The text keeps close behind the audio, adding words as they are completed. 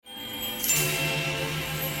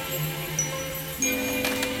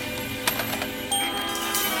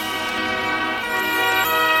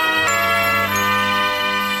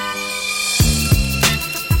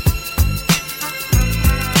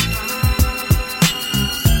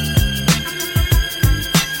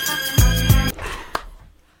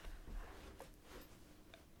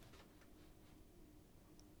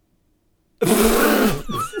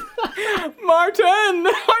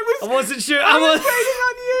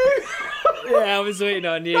I was waiting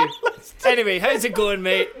on you. Anyway, how's it going,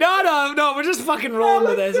 mate? No, we're just fucking rolling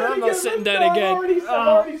with this. I'm not sitting down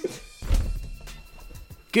again.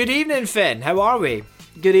 Good evening, Finn. How are we?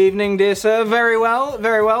 Good evening, dear sir. Very well,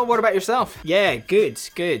 very well. What about yourself? Yeah, good.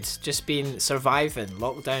 Just been surviving.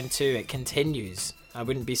 Lockdown 2, it continues. I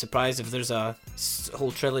wouldn't be surprised if there's a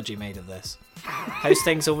whole trilogy made of this. How's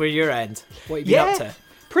things over your end? What have you been up to?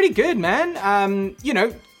 Pretty good, man.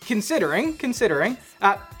 Considering.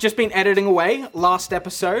 Just been editing away last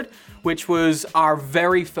episode, which was our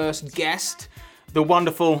very first guest, the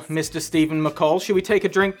wonderful Mr. Stephen McCall. Should we take a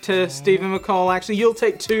drink to Stephen McCall? Actually, you'll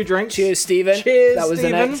take 2 drinks. Cheers, Stephen. Cheers, That was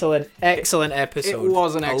Stephen. an excellent episode. It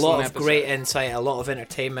was an excellent episode. A lot of episode. great insight, a lot of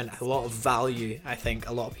entertainment, a lot of value, I think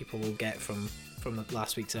a lot of people will get from the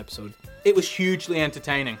last week's episode. It was hugely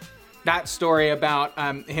entertaining. That story about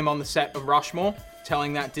him on the set of Rushmore,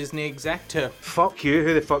 telling that Disney exec to Fuck you,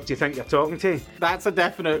 who the fuck do you think you're talking to? that's a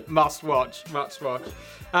definite must watch. So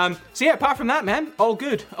yeah, apart from that, man, all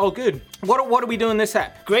good. What are we doing this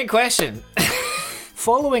ep? Great question.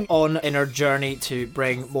 Following on in our journey to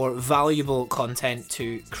bring more valuable content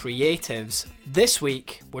to creatives, this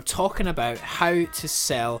week we're talking about how to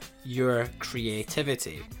sell your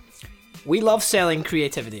creativity. We love selling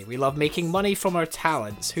creativity. We love making money from our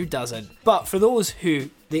talents. Who doesn't? But for those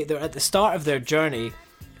who they're at the start of their journey,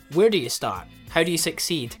 where do you start? How do you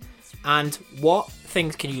succeed? And what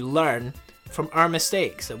things can you learn from our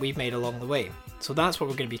mistakes that we've made along the way? So that's what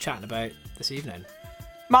we're going to be chatting about this evening.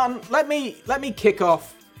 Martin, let me kick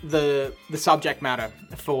off the subject matter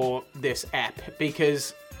for this ep,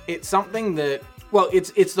 because it's something that, well,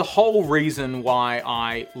 it's the whole reason why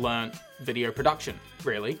I learnt video production,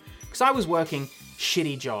 really. Because I was working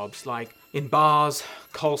shitty jobs, like in bars,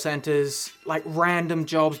 call centers, like random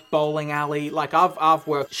jobs, bowling alley. Like I've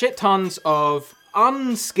worked shit tons of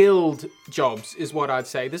unskilled jobs, is what I'd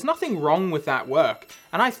say. There's nothing wrong with that work,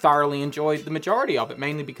 and I thoroughly enjoyed the majority of it,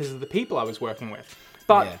 mainly because of the people I was working with.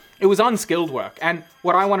 But It was unskilled work, and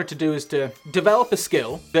what I wanted to do is to develop a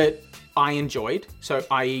skill that I enjoyed, so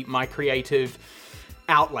i.e. my creative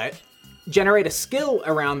outlet, generate a skill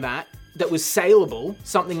around that was saleable,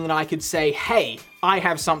 something that I could say, hey, I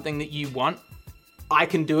have something that you want, I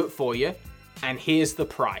can do it for you, and here's the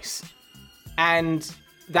price. And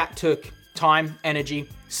that took time, energy,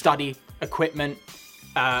 study, equipment,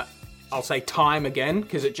 I'll say time again,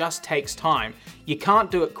 because it just takes time. You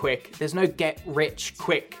can't do it quick. There's no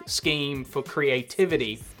get-rich-quick scheme for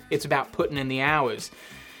creativity. It's about putting in the hours.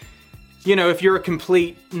 You know, if you're a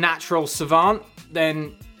complete natural savant,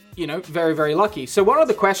 then, you know, very, very lucky. So one of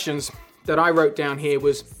the questions that I wrote down here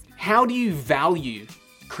was, how do you value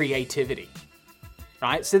creativity?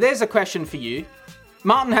 Right? So there's a question for you.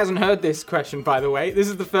 Martin hasn't heard this question, by the way. This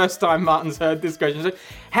is the first time Martin's heard this question. So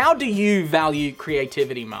how do you value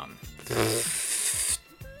creativity, Martin?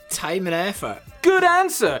 Time and effort. Good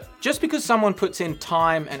answer. Just because someone puts in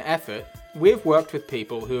time and effort, we've worked with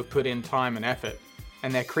people who have put in time and effort,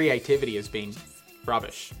 and their creativity has been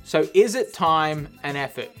rubbish. So is it time and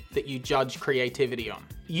effort that you judge creativity on?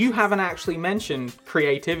 You haven't actually mentioned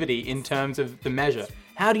creativity in terms of the measure.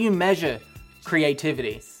 How do you measure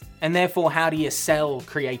creativity? And therefore, how do you sell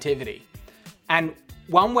creativity? And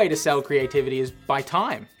one way to sell creativity is by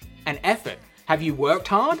time and effort. Have you worked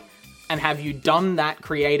hard? And have you done that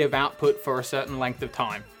creative output for a certain length of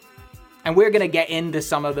time? And we're going to get into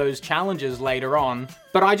some of those challenges later on.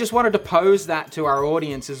 But I just wanted to pose that to our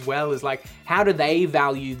audience as well, as like, how do they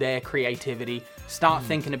value their creativity? Start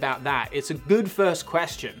thinking about that. It's a good first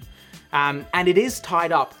question. And it is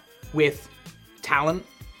tied up with talent,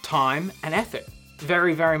 time, and effort.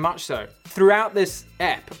 Very, very much so. Throughout this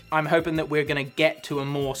ep, I'm hoping that we're going to get to a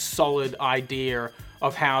more solid idea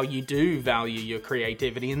of how you do value your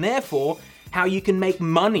creativity, and therefore how you can make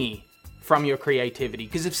money from your creativity.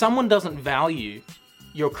 Because if someone doesn't value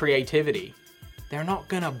your creativity, they're not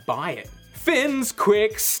gonna buy it. Finn's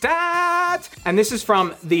quick stat! And this is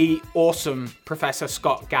from the awesome Professor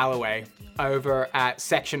Scott Galloway over at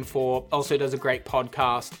Section 4. Also does a great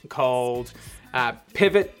podcast called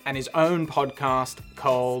Pivot, and his own podcast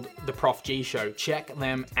called The Prof G Show. Check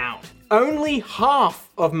them out. Only half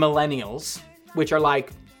of millennials, which are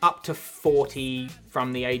like up to 40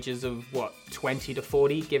 from the ages of 20 to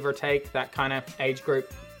 40, give or take, that kind of age group.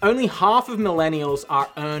 Only half of millennials are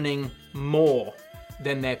earning more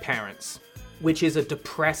than their parents, which is a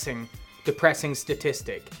depressing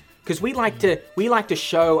statistic. Because we like to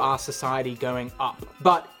show our society going up.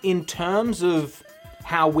 But in terms of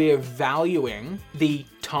how we're valuing the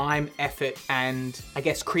time, effort, and I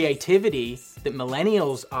guess creativity that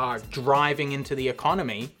millennials are driving into the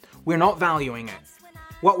economy, we're not valuing it.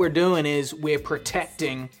 What we're doing is we're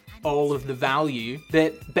protecting all of the value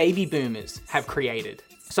that baby boomers have created.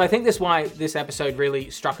 So I think that's why this episode really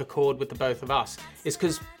struck a chord with the both of us, is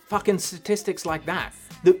because fucking statistics like that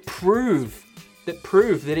prove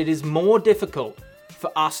that it is more difficult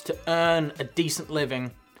for us to earn a decent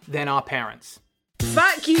living than our parents.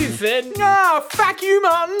 Fuck you, Finn! Ah, fuck you,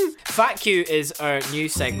 Martin! Fact You is our new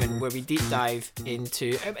segment where we deep dive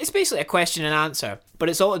into... It's basically a question and answer, but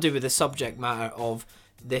it's all to do with the subject matter of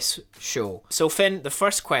this show. So, Finn, the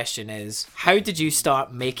first question is, how did you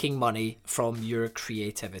start making money from your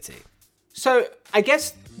creativity? So, I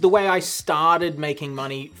guess the way I started making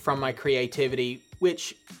money from my creativity,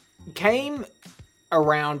 which came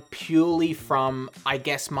around purely from, I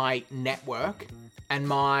guess, my network and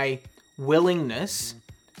my willingness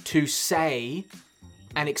to say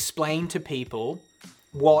and explain to people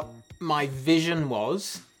what my vision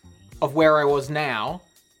was of where I was now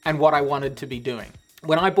and what I wanted to be doing.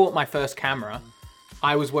 When I bought my first camera,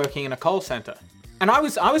 I was working in a call center. And I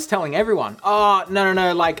was telling everyone, oh,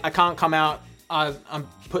 no, like, I can't come out, I'm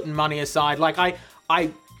putting money aside. Like,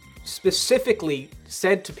 I specifically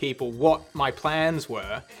said to people what my plans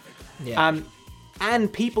were. Yeah.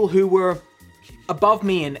 And people who were above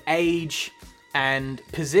me in age and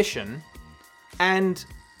position. And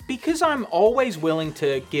because I'm always willing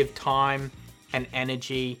to give time and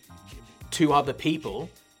energy to other people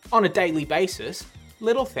on a daily basis,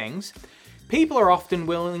 little things, people are often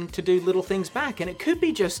willing to do little things back. And it could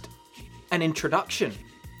be just an introduction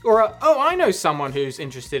or I know someone who's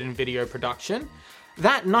interested in video production.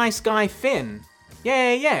 That nice guy, Finn.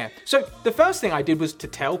 Yeah. So the first thing I did was to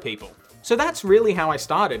tell people. So that's really how I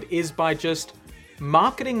started, is by just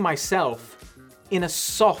marketing myself in a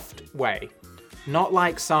soft way. Not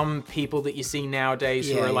like some people that you see nowadays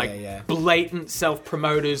who are like blatant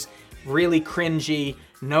self-promoters, really cringy,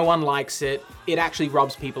 no one likes it. It actually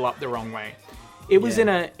rubs people up the wrong way. It was in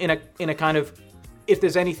a kind of, if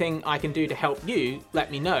there's anything I can do to help you,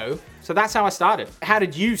 let me know. So that's how I started. How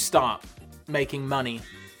did you start making money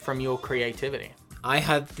from your creativity? I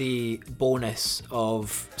had the bonus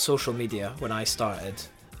of social media when I started,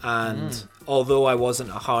 and although I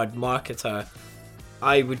wasn't a hard marketer,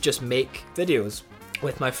 I would just make videos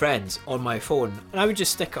with my friends on my phone, and I would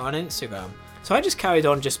just stick it on Instagram. So I just carried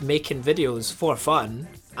on just making videos for fun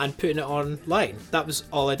and putting it online. That was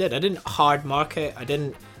all I did. I didn't hard market.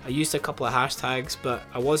 I used a couple of hashtags, but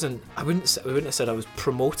I wouldn't have said I was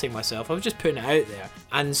promoting myself. I was just putting it out there.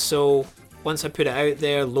 And so once I put it out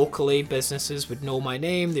there locally, businesses would know my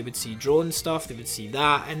name, they would see drone stuff, they would see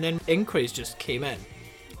that, and then inquiries just came in.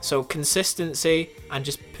 So consistency and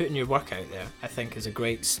just putting your work out there, I think, is a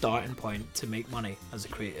great starting point to make money as a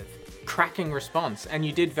creative. Cracking response, and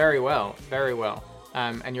you did very well,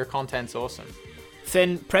 and your content's awesome.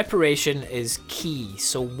 Finn, preparation is key.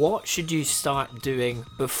 So what should you start doing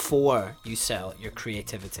before you sell your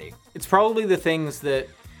creativity? It's probably the things that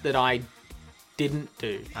I didn't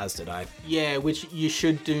do. As did I. Yeah, which you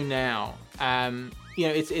should do now.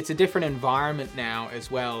 It's a different environment now as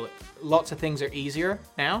well. Lots of things are easier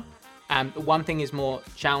now. One thing is more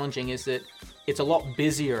challenging is that it's a lot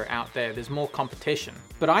busier out there. There's more competition.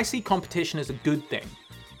 But I see competition as a good thing.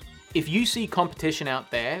 If you see competition out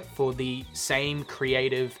there for the same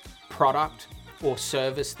creative product or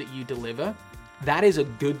service that you deliver, that is a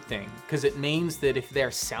good thing, because it means that if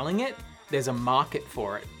they're selling it, there's a market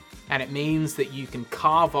for it. And it means that you can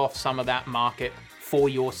carve off some of that market for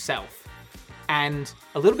yourself. And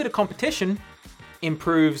a little bit of competition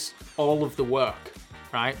improves all of the work,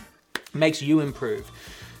 right? Makes you improve.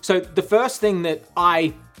 So the first thing that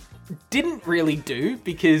I didn't really do,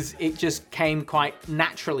 because it just came quite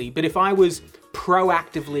naturally, but if I was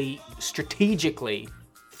proactively, strategically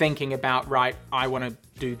thinking about, right, I want to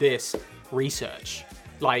do this research,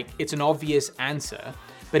 like it's an obvious answer,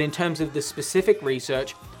 but in terms of the specific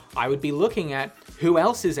research, I would be looking at who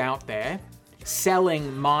else is out there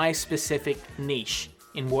selling my specific niche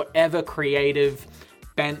in whatever creative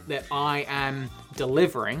bent that I am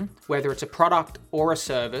delivering, whether it's a product or a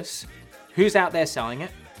service. Who's out there selling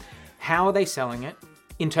it? How are they selling it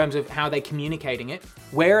in terms of how they're communicating it?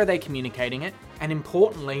 Where are they communicating it? And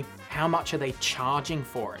importantly, how much are they charging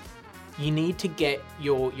for it? You need to get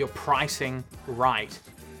your pricing right.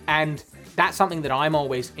 And that's something that I'm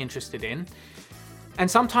always interested in. And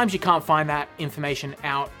sometimes you can't find that information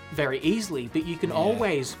out very easily, but you can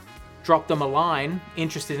always drop them a line,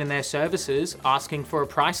 interested in their services, asking for a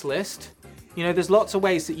price list. You know, there's lots of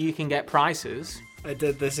ways that you can get prices. I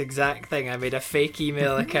did this exact thing. I made a fake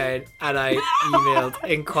email account and I emailed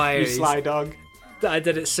inquiries. You sly dog. I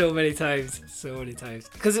did it so many times.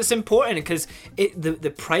 Because it's important, because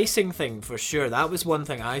the pricing thing, for sure, that was one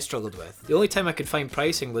thing I struggled with. The only time I could find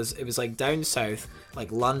pricing was, it was like down south,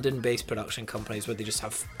 like London-based production companies where they just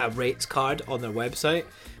have a rates card on their website.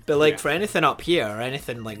 But like for anything up here or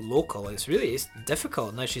anything like local, it's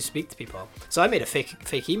difficult unless you speak to people. So I made a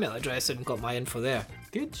fake email address and got my info there.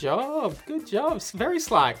 Good job. It's very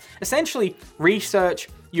sly. Essentially, research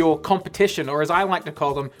your competition, or as I like to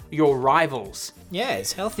call them, your rivals. Yeah,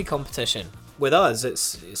 it's healthy competition. With us,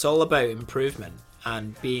 it's all about improvement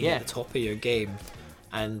and being at the top of your game.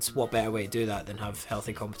 And what better way to do that than have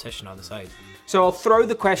healthy competition on the side? So I'll throw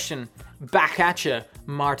the question back at you,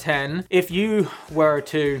 Martin. If you were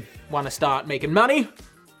to want to start making money,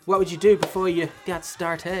 what would you do before you got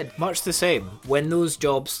started? Much the same. When those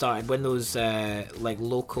jobs started, when those like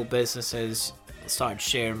local businesses started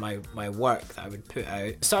sharing my work that I would put out,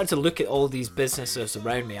 I started to look at all these businesses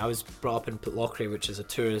around me. I was brought up in Pitlochry, which is a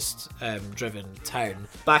tourist driven town.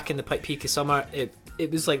 Back in the peak of summer, it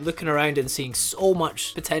was like looking around and seeing so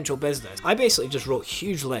much potential business. I basically just wrote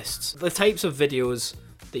huge lists, the types of videos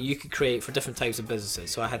that you could create for different types of businesses.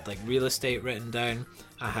 So I had like real estate written down,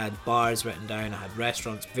 I had bars written down, I had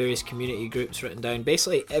restaurants, various community groups written down.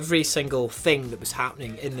 Basically every single thing that was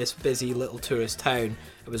happening in this busy little tourist town,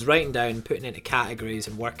 I was writing down, putting into categories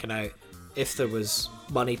and working out if there was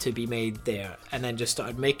money to be made there, and then just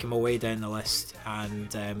started making my way down the list and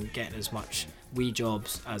getting as much wee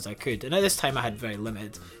jobs as I could. And at this time I had very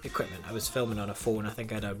limited equipment. I was filming on a phone. I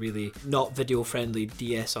think I had a really not video friendly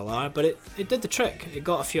DSLR, but it did the trick. It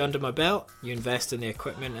got a few under my belt. You invest in the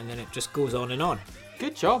equipment and then it just goes on and on.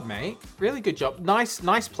 Good job, mate. Really good job. Nice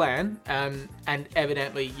plan. And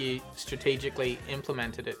evidently you strategically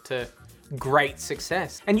implemented it to great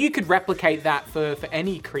success. And you could replicate that for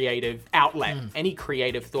any creative outlet, any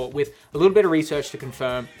creative thought, with a little bit of research to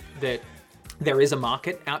confirm that there is a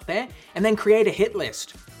market out there, and then create a hit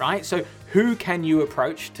list, right? So who can you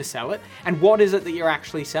approach to sell it, and what is it that you're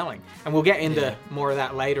actually selling? And we'll get into more of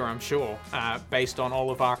that later, I'm sure, based on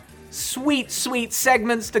all of our sweet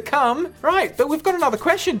segments to come. Right, but we've got another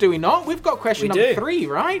question, do we not? We've got question number 3,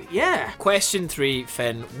 right? Yeah. Question 3,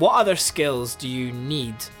 Finn. What other skills do you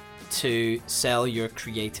need to sell your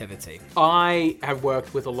creativity? I have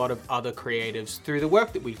worked with a lot of other creatives through the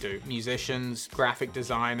work that we do. Musicians, graphic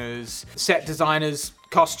designers, set designers,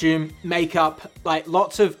 costume, makeup, like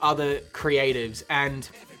lots of other creatives. And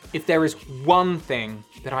if there is one thing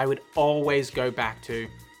that I would always go back to,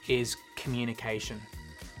 is communication.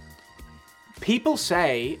 People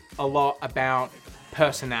say a lot about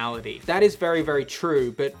personality. That is very, very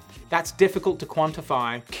true, but that's difficult to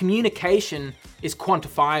quantify. Communication is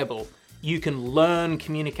quantifiable. You can learn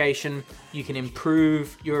communication, you can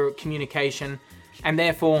improve your communication, and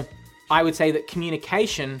therefore I would say that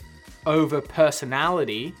communication over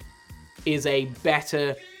personality is a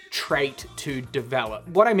better trait to develop.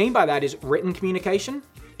 What I mean by that is written communication,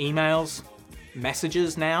 emails,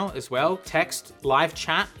 messages now as well, text, live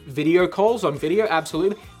chat, video calls on video,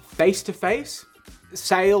 absolutely, face-to-face.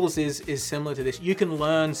 Sales is similar to this. You can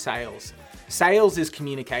learn sales. Sales is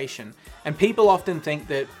communication. And people often think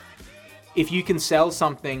that if you can sell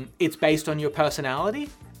something, it's based on your personality.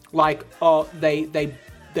 Like, oh, they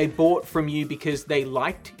bought from you because they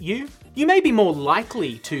liked you. You may be more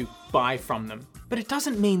likely to buy from them, but it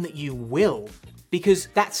doesn't mean that you will, because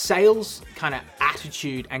that sales kind of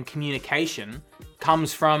attitude and communication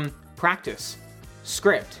comes from practice,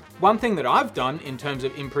 script. One thing that I've done in terms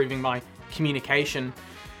of improving my communication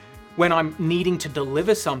when I'm needing to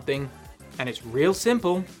deliver something, and it's real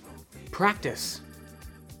simple, practice.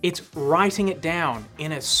 It's writing it down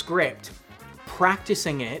in a script,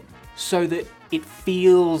 practicing it so that it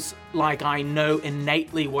feels like I know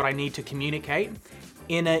innately what I need to communicate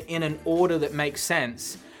in an order that makes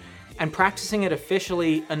sense, and practicing it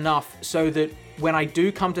officially enough so that when I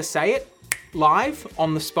do come to say it live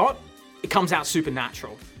on the spot, it comes out super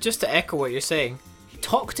natural. Just to echo what you're saying,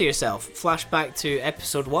 talk to yourself. Flashback to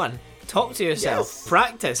episode 1. Talk to yourself. Yes.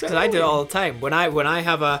 Practice, because I do it all the time. When I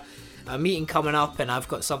have a meeting coming up and I've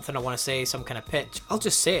got something I want to say, some kind of pitch, I'll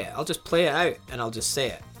just say it. I'll just play it out and I'll just say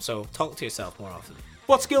it. So talk to yourself more often.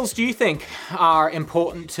 What skills do you think are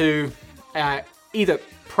important to either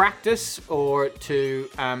practice or to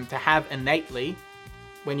have innately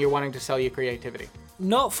when you're wanting to sell your creativity?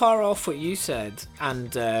 Not far off what you said,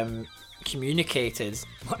 and communicated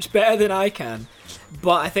much better than I can.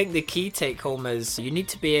 But I think the key take home is you need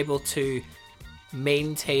to be able to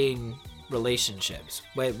maintain relationships,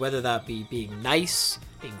 whether that be being nice,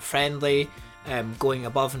 being friendly, going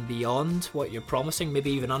above and beyond what you're promising,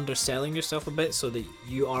 maybe even underselling yourself a bit so that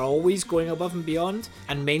you are always going above and beyond,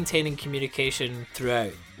 and maintaining communication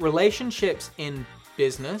throughout. Relationships in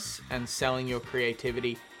business and selling your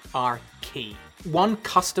creativity are key. One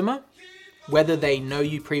customer, whether they know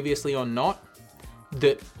you previously or not,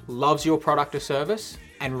 that loves your product or service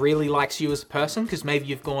and really likes you as a person, because maybe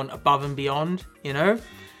you've gone above and beyond,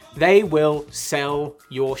 they will sell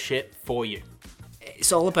your shit for you.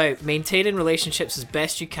 It's all about maintaining relationships as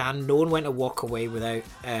best you can, knowing when to walk away without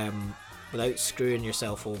screwing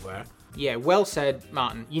yourself over. Yeah, well said,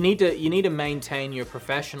 Martin. You need to maintain your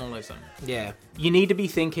professionalism. Yeah. You need to be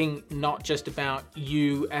thinking not just about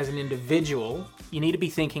you as an individual, you need to be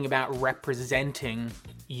thinking about representing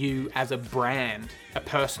you as a brand, a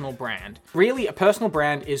personal brand. Really, a personal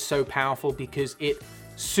brand is so powerful because it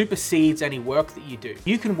supersedes any work that you do.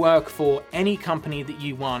 You can work for any company that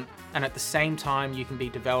you want, and at the same time, you can be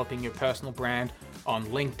developing your personal brand on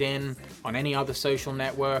LinkedIn, on any other social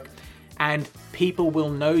network, and people will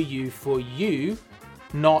know you for you,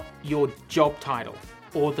 not your job title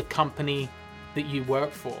or the company that you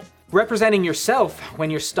work for. Representing yourself when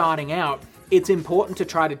you're starting out, it's important to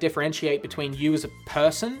try to differentiate between you as a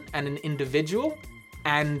person and an individual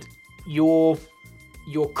and your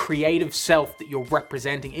creative self that you're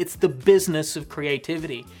representing. It's the business of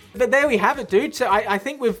creativity. But there we have it, dude. So I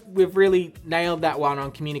think we've really nailed that one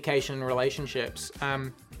on communication and relationships.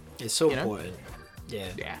 It's so important.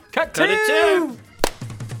 Yeah. Cut two!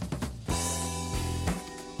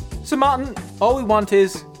 So Martin, all we want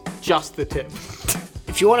is just the tip.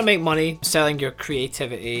 If you want to make money selling your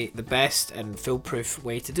creativity, the best and foolproof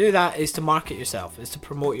way to do that is to market yourself, is to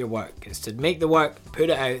promote your work, is to make the work, put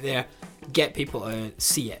it out there, get people to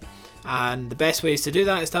see it. And the best ways to do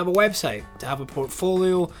that is to have a website, to have a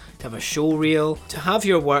portfolio, to have a show reel, to have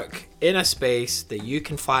your work in a space that you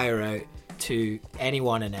can fire out to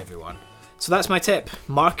anyone and everyone. So that's my tip.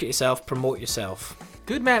 Market yourself, promote yourself.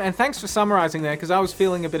 Good man, and thanks for summarizing there, because I was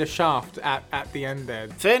feeling a bit of shaft at the end there.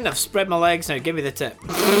 Finn, I've spread my legs, now give me the tip.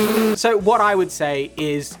 So what I would say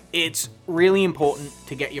is it's really important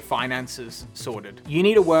to get your finances sorted. You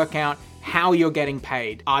need to work out how you're getting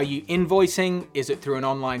paid. Are you invoicing? Is it through an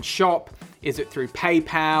online shop? Is it through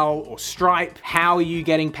PayPal or Stripe? How are you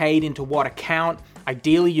getting paid, into what account?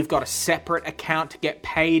 Ideally, you've got a separate account to get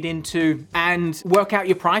paid into, and work out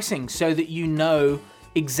your pricing so that you know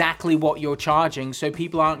exactly what you're charging, so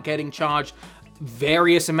people aren't getting charged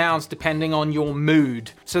various amounts depending on your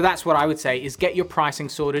mood. So that's what I would say, is get your pricing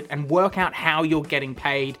sorted and work out how you're getting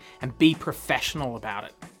paid and be professional about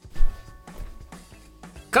it.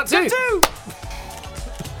 Cut two!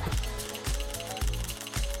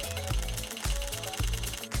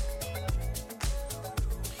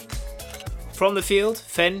 From the field,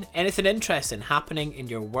 Finn, anything interesting happening in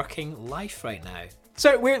your working life right now?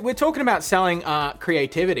 So we're talking about selling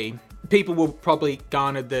creativity. People will probably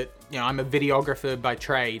garner that, I'm a videographer by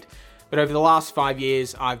trade. But over the last 5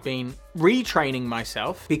 years, I've been retraining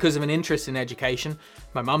myself because of an interest in education.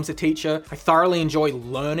 My mum's a teacher. I thoroughly enjoy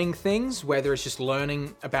learning things, whether it's just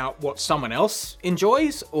learning about what someone else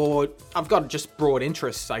enjoys, or I've got just broad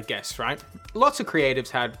interests, I guess, right? Lots of creatives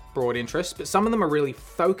had broad interests, but some of them are really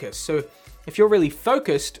focused. So if you're really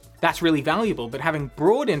focused, that's really valuable, but having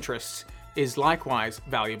broad interests is likewise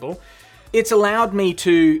valuable. It's allowed me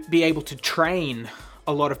to be able to train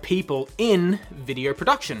a lot of people in video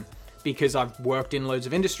production because I've worked in loads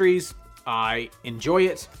of industries, I enjoy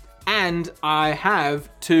it, and I have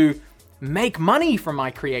to make money from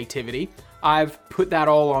my creativity. I've put that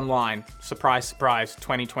all online. Surprise, surprise,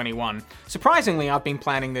 2021. Surprisingly, I've been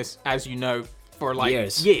planning this, as you know, for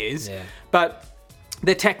years. Yeah. But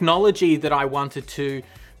the technology that I wanted to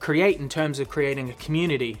create in terms of creating a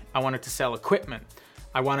community, I wanted to sell equipment.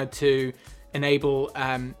 I wanted to enable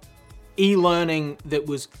e-learning that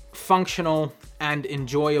was functional and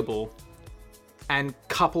enjoyable and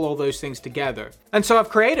couple all those things together. And so I've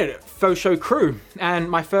created a Faux Show crew, and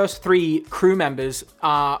my first 3 crew members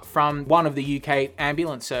are from one of the UK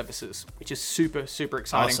ambulance services, which is super, super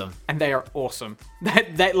exciting. Awesome. And they are awesome.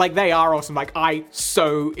 They are awesome. I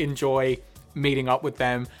so enjoy meeting up with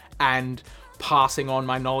them and passing on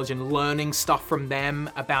my knowledge and learning stuff from them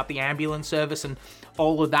about the ambulance service and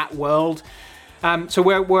all of that world. So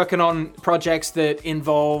we're working on projects that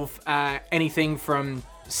involve anything from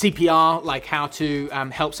CPR, like how to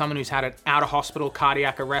help someone who's had an out-of-hospital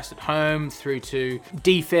cardiac arrest at home, through to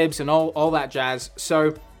defibs and all that jazz.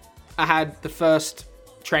 So I had the first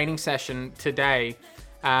training session today,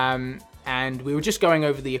 and we were just going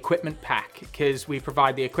over the equipment pack, because we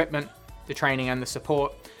provide the equipment, the training, and the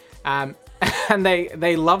support. And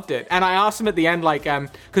they loved it. And I asked them at the end, like,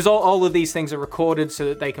 because all of these things are recorded so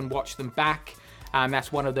that they can watch them back.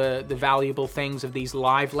 That's one of the valuable things of these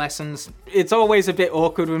live lessons. It's always a bit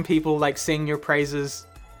awkward when people like sing your praises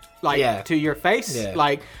to your face. Yeah.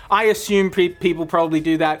 Like, I assume people probably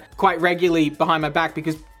do that quite regularly behind my back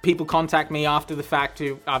because people contact me after the fact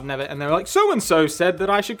and they're like, so-and-so said that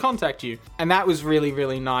I should contact you. And that was really,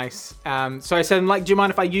 really nice. So I said, like, do you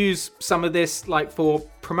mind if I use some of this, like, for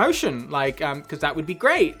promotion? Like, because that would be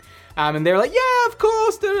great. And they're like, yeah, of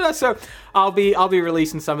course. So I'll be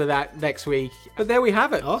releasing some of that next week. But there we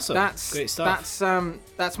have it. Awesome. That's great stuff.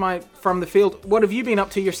 That's my From the Field. What have you been up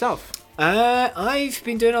to yourself? I've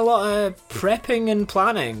been doing a lot of prepping and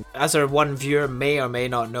planning. As our one viewer may or may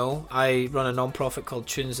not know, I run a non-profit called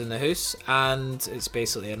Tunes in the House, and it's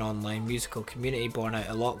basically an online musical community born out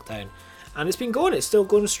of lockdown. And it's been going, it's still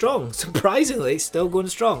going strong. Surprisingly, it's still going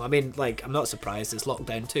strong. I mean, like, I'm not surprised, it's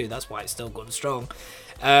lockdown too, that's why it's still going strong.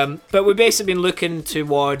 But we've basically been looking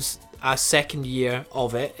towards a second year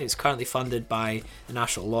of it. It's currently funded by the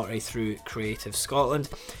National Lottery through Creative Scotland.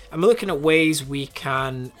 And we're looking at ways we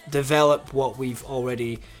can develop what we've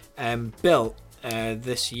already built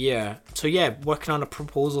this year. So yeah, working on a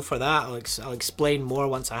proposal for that. I'll explain more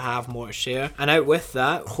once I have more to share. And out with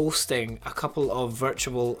that, hosting a couple of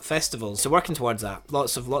virtual festivals. So working towards that.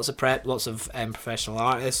 Lots of prep, lots of professional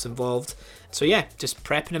artists involved. So yeah, just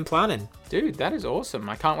prepping and planning. Dude, that is awesome.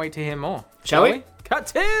 I can't wait to hear more. Shall we? Cut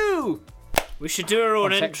two! We should do our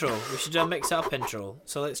own intro. We should do a mix-up intro.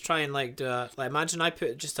 So let's try and like do a... Like, imagine I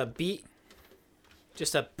put just a beat.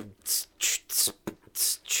 Just a... Mix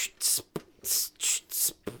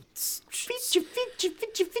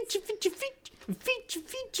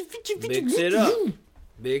it up.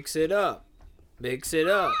 Mix it up. Mix it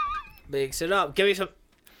up. Mix it up. Give me some...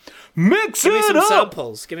 Mix Give me it some up!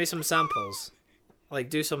 samples. Give me some samples. Like,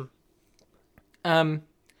 do some...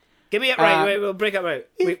 Give me it right. Wait, we'll break it right.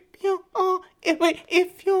 Wait.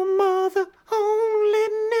 If your mother only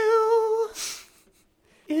knew.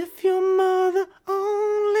 If your mother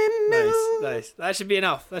only knew. Nice. That should be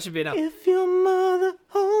enough. If your mother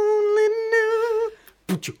only knew.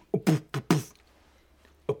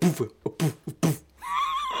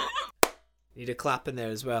 Need a clap in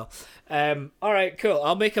there as well. Alright, cool.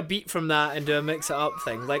 I'll make a beat from that and do a mix it up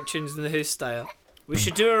thing, like Tunes in the House style. We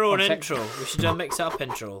should do our own intro. We should do a mix it up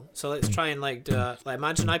intro. So let's try and like do a... Like,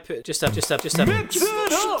 imagine I put just a... Mix it up! Mix it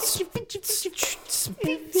up! Mix it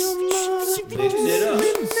up!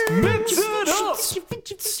 Mix it up! Mix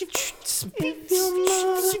it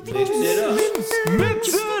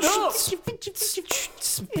up!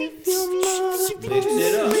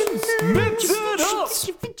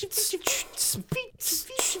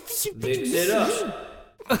 Mix it up!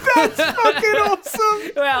 That's fucking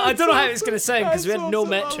awesome! Well, I don't know how it's going to sound because we had no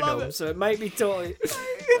awesome. I love metronome, it. so it might be totally...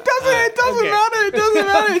 It doesn't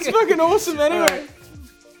matter. It's fucking awesome anyway.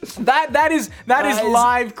 That is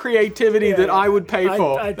live creativity that I would pay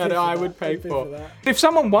for. I would pay for. If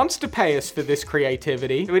someone wants to pay us for this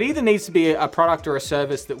creativity, it either needs to be a product or a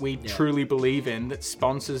service that we truly believe in that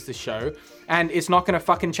sponsors the show, and it's not going to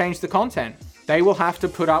fucking change the content. They will have to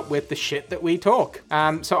put up with the shit that we talk.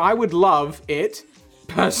 So I would love it,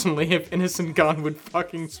 personally, if Innocent Gun would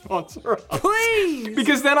fucking sponsor us. Please!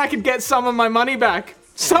 Because then I could get some of my money back.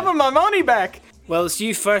 Some of my money back! Well, it's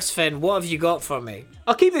you first, Finn. What have you got for me?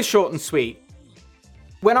 I'll keep this short and sweet.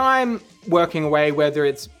 When I'm working away, whether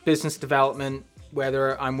it's business development,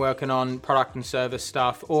 whether I'm working on product and service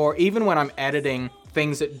stuff, or even when I'm editing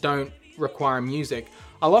things that don't require music,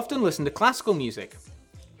 I'll often listen to classical music.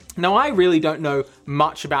 Now, I really don't know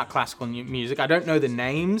much about classical music. I don't know the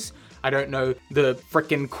names. I don't know the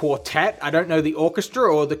frickin' quartet. I don't know the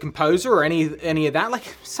orchestra or the composer or any of that.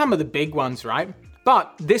 Like, some of the big ones, right?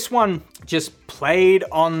 But this one just played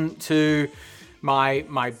onto my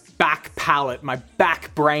back palate, my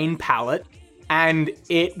back brain palate, and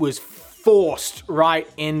it was forced right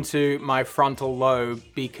into my frontal lobe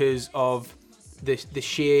because of the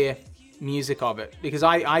sheer music of it. Because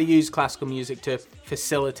I use classical music to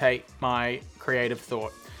facilitate my creative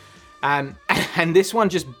thought. And this one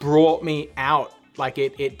just brought me out, like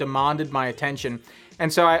it demanded my attention.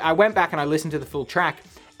 And so I went back and I listened to the full track,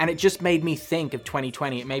 and it just made me think of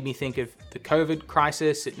 2020. It made me think of the COVID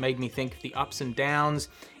crisis. It made me think of the ups and downs.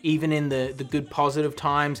 Even in the good positive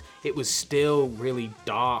times, it was still really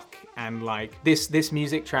dark. And like this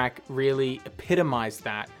music track really epitomized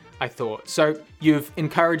that, I thought. So you've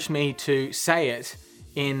encouraged me to say it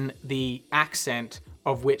in the accent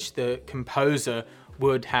of which the composer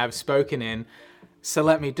would have spoken in. So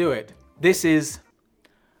let me do it. This is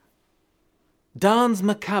Danse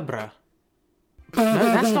Macabre No,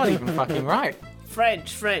 that's not even fucking right.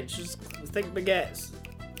 French. Just think baguettes.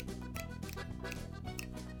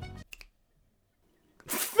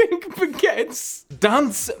 Think baguettes.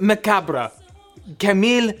 Danse macabre.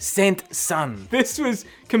 Camille Saint-Saëns. This was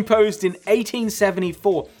composed in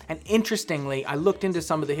 1874, and interestingly, I looked into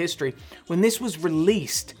some of the history. When this was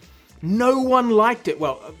released, no one liked it.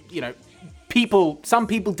 Well, some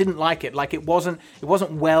people didn't like it. Like it wasn't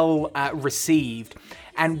well received.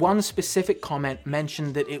 And one specific comment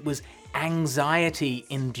mentioned that it was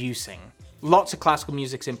anxiety-inducing. Lots of classical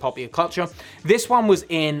music's in popular culture. This one was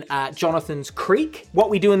in Jonathan's Creek, What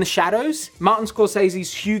We Do in the Shadows, Martin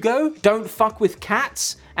Scorsese's Hugo, Don't Fuck with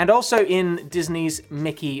Cats, and also in Disney's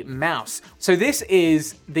Mickey Mouse. So this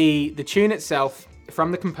is the tune itself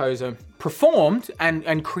from the composer, performed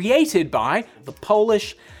and created by the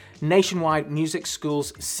Polish Nationwide Music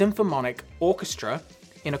School's Symphonic Orchestra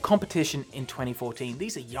in a competition in 2014.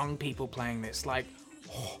 These are young people playing this. Like,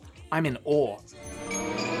 I'm in awe.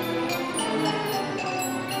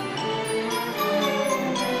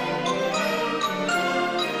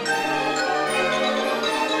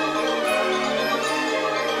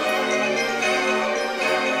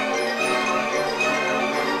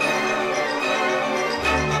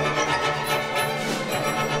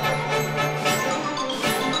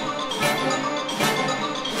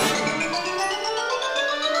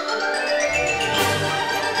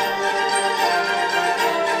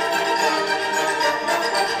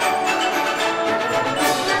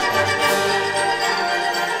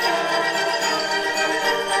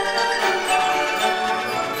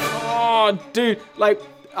 Dude, like,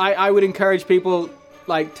 I would encourage people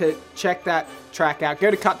like to check that track out.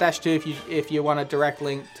 Go to Cut-2 if you want a direct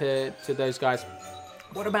link to those guys.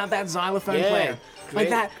 What about that xylophone player? Like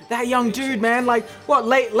that young dude, man. Like what,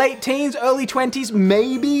 late teens, early 20s,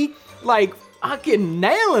 maybe? Like fucking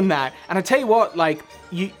nailing that. And I tell you what, like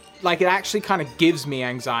it actually kind of gives me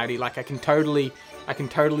anxiety. Like I can totally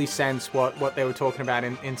sense what they were talking about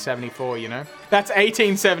in 74, you know? That's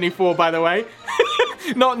 1874, by the way.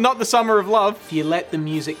 Not the summer of love. If you let the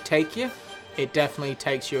music take you, it definitely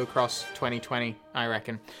takes you across 2020, I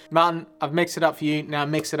reckon. Martin, I've mixed it up for you. Now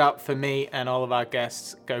mix it up for me and all of our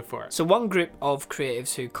guests. Go for it. So one group of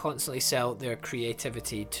creatives who constantly sell their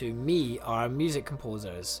creativity to me are music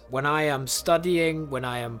composers. When I am studying, when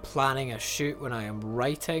I am planning a shoot, when I am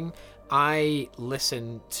writing, I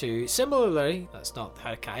listen to, similarly, that's not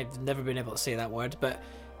how I've never been able to say that word, but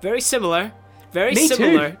very similar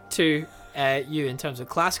to you in terms of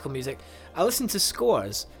classical music. I listen to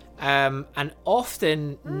scores, and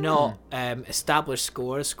often not established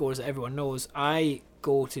scores that everyone knows. I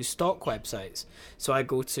go to stock websites. So I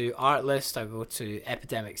go to Artlist, I go to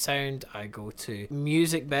Epidemic Sound, I go to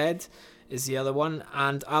MusicBed is the other one,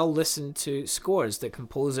 and I'll listen to scores that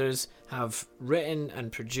composers have written and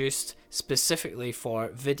produced specifically for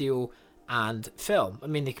video and film. I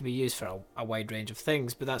mean, they can be used for a wide range of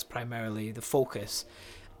things, but that's primarily the focus.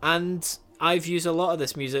 And I've used a lot of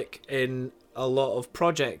this music in a lot of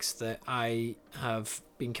projects that I have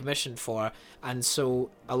been commissioned for, and so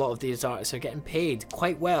a lot of these artists are getting paid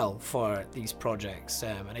quite well for these projects.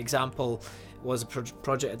 An example was a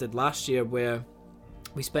project I did last year where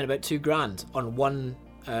we spent about $2,000 on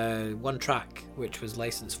one track, which was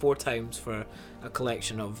licensed 4 times for a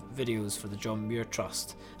collection of videos for the John Muir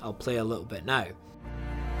Trust. I'll play a little bit now.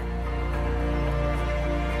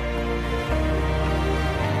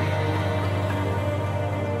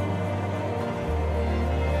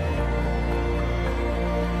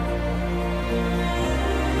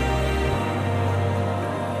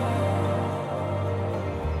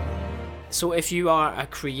 So if you are a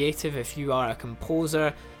creative, if you are a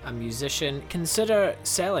composer, a musician, consider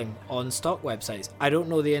selling on stock websites. I don't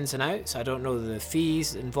know the ins and outs, I don't know the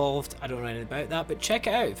fees involved, I don't know anything about that, but check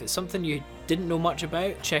it out. If it's something you didn't know much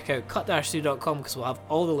about, check out cut-2.com, because we'll have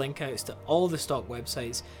all the link outs to all the stock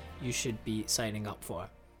websites you should be signing up for.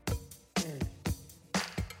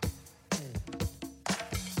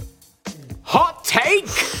 Hot take!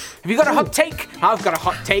 Have you got a hot take? I've got a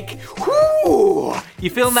hot take. Whoo!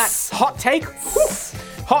 You feeling that hot take? Whoo!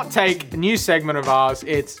 Hot take, a new segment of ours.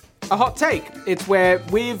 It's a hot take. It's where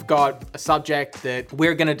we've got a subject that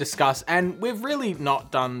we're going to discuss, and we've really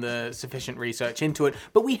not done the sufficient research into it,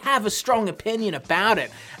 but we have a strong opinion about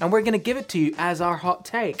it, and we're going to give it to you as our hot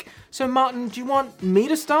take. So Martin, do you want me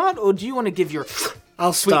to start, or do you want to give your...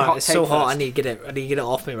 I'll start. It's so hot. I need to get it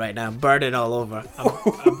off me right now. I'm burning all over.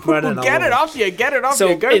 I'm burning all Get over. it off you. Get it off so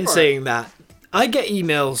you. Go in for saying it. that, I get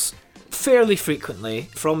emails fairly frequently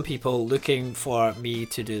from people looking for me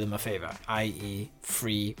to do them a favor, i.e.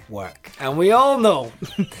 free work. And we all know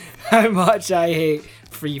how much I hate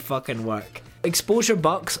free fucking work. Exposure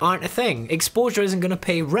bucks aren't a thing. Exposure isn't going to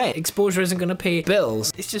pay rent. Exposure isn't going to pay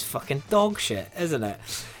bills. It's just fucking dog shit, isn't it?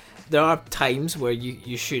 There are times where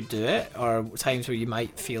you should do it, or times where you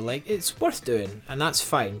might feel like it's worth doing, and that's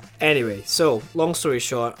fine. Anyway, so long story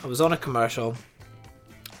short, I was on a commercial,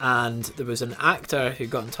 and there was an actor who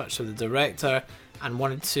got in touch with the director and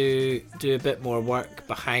wanted to do a bit more work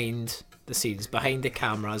behind the scenes, behind the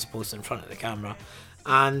camera as opposed to in front of the camera.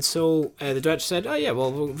 And so the director said, oh yeah,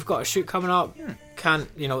 well, we've got a shoot coming up. Can't,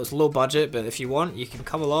 it's low budget, but if you want, you can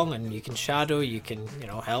come along and you can shadow, you can,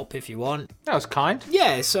 help if you want. That was kind.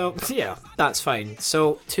 Yeah, so, yeah, that's fine.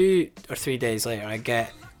 So 2 or 3 days later, I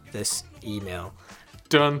get this email.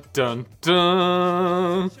 Dun, dun,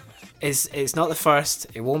 dun. It's not the first,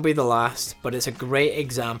 it won't be the last, but it's a great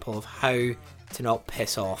example of how to not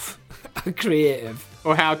piss off a creative.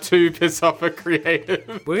 Or how to piss off a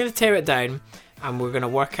creative. We're going to tear it down. And we're going to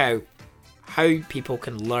work out how people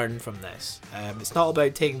can learn from this. It's not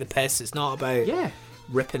about taking the piss. It's not about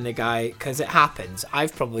ripping the guy, because it happens.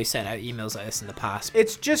 I've probably sent out emails like this in the past.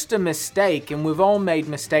 It's just a mistake, and we've all made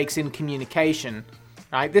mistakes in communication,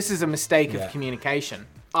 right? This is a mistake of communication.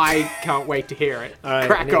 I can't wait to hear it. All right,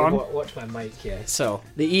 crack on. Watch my mic here. So,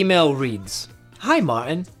 the email reads, Hi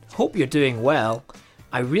Martin, hope you're doing well.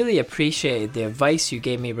 I really appreciated the advice you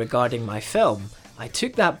gave me regarding my film. I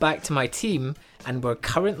took that back to my team and we're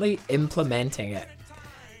currently implementing it.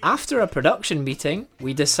 After a production meeting,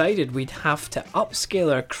 we decided we'd have to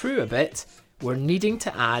upscale our crew a bit. We're needing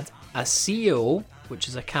to add a CO, which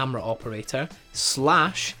is a camera operator,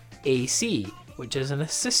 / AC, which is an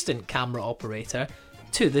assistant camera operator,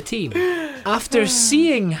 to the team. After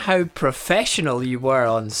seeing how professional you were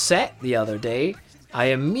on set the other day, I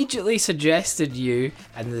immediately suggested you,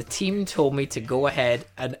 and the team told me to go ahead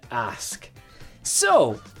and ask.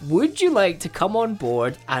 So, would you like to come on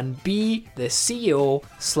board and be the CO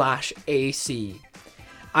 / AC?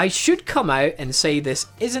 I should come out and say this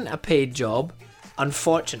isn't a paid job,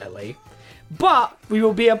 unfortunately, but we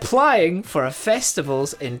will be applying for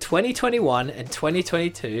festivals in 2021 and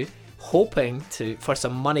 2022, hoping for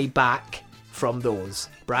some money back from those.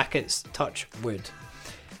 Brackets, touch wood.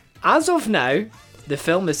 As of now, the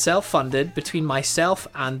film is self-funded between myself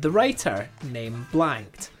and the writer, name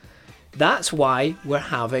blanked. That's why we're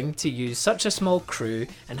having to use such a small crew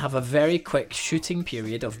and have a very quick shooting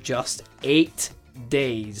period of just 8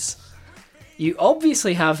 days. You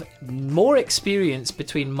obviously have more experience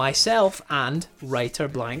between myself and writer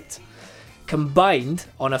blanked combined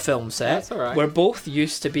on a film set. That's all right. We're both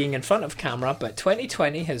used to being in front of camera, but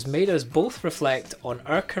 2020 has made us both reflect on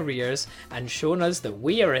our careers and shown us that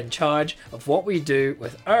we are in charge of what we do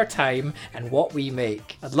with our time and what we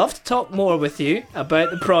make. I'd love to talk more with you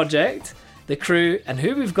about the project, the crew, and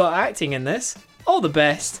who we've got acting in this. All the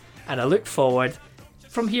best, and I look forward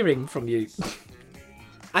from hearing from you.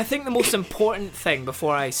 I think the most important thing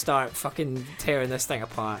before I start fucking tearing this thing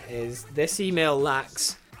apart is this email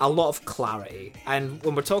lacks a lot of clarity. And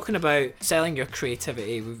when we're talking about selling your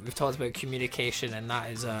creativity, we've talked about communication, and that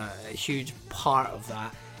is a huge part of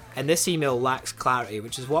that. And this email lacks clarity,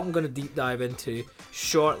 which is what I'm going to deep dive into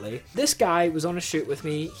shortly. This guy was on a shoot with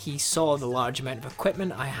me. He saw the large amount of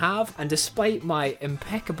equipment I have, and despite my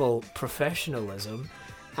impeccable professionalism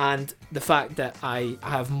and the fact that I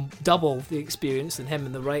have double the experience than him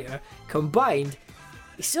and the writer combined,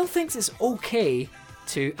 he still thinks it's okay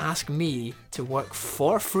to ask me to work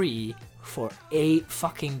for free for 8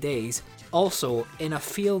 fucking days, also in a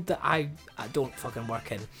field that I don't fucking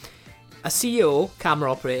work in. A CEO,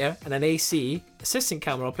 camera operator, and an AC, assistant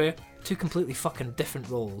camera operator, 2 completely fucking different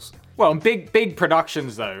roles. Well, in big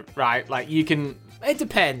productions though, right? Like you can... It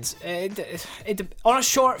depends. On a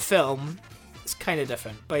short film, it's kind of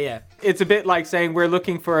different, but yeah. It's a bit like saying we're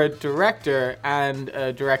looking for a director and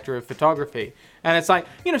a director of photography. And it's like,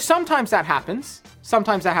 sometimes that happens,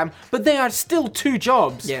 but they are still 2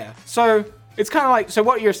 jobs. Yeah. So it's kind of like, so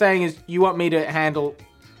what you're saying is you want me to handle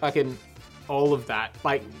fucking all of that.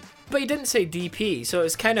 Like, but he didn't say DP, so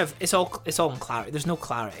it's kind of, it's all in clarity. There's no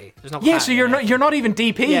clarity. There's no yeah, clarity so you're not even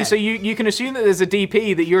DP, Yeah. so you can assume that there's a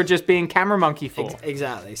DP that you're just being camera monkey for.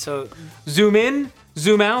 Exactly. So Zoom in,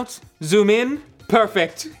 zoom out, zoom in.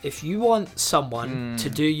 Perfect. if you want someone to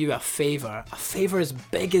do you a favor as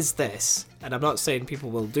big as this, and I'm not saying people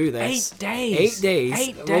will do this. 8 days. 8 days.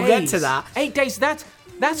 8 days. We'll get to that. 8 days.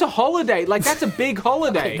 That's a holiday. Like, that's a big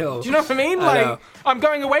holiday. I know. Do you know what I mean? I Like, know. I'm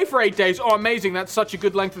going away for 8 days. Oh, amazing. That's such a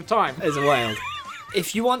good length of time. It's wild.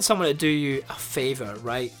 If you want someone to do you a favor,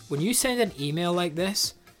 right? When you send an email like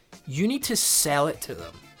this, you need to sell it to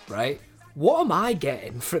them, right? What am I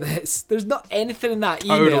getting for this? There's not anything in that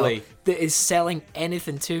email Totally. that is selling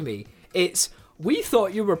anything to me. It's we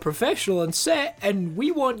thought you were professional on set, and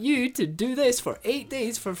we want you to do this for 8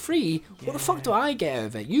 days for free. What the fuck do I get out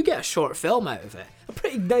of it? You get a short film out of it. A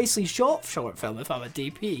pretty nicely shot short film if I'm a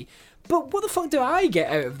DP. But what the fuck do I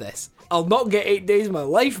get out of this? I'll not get 8 days of my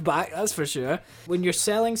life back, that's for sure. When you're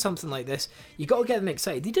selling something like this, you got to get them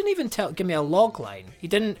excited. He didn't even give me a log line. He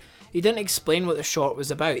didn't explain what the short was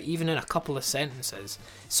about, even in a couple of sentences.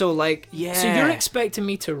 So like, so you're expecting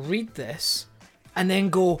me to read this and then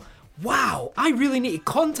go, wow, I really need to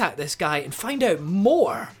contact this guy and find out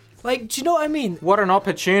more. Like, do you know what I mean? What an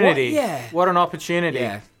opportunity. What an opportunity.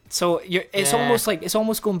 Yeah. So it's almost like, it's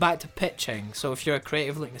almost going back to pitching. So if you're a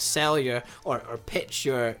creative looking to sell your or pitch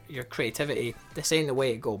your creativity, this ain't the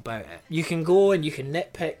way to go about it. You can go and you can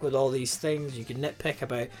nitpick with all these things. You can nitpick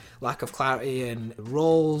about lack of clarity and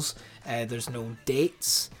roles. There's no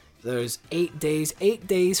dates. There's 8 days. 8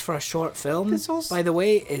 days for a short film, by the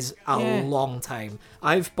way, is a long time.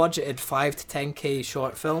 I've budgeted 5 to 10k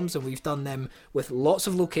short films, and we've done them with lots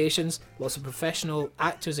of locations, lots of professional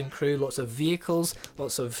actors and crew, lots of vehicles,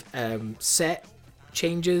 lots of set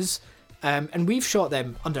changes, and we've shot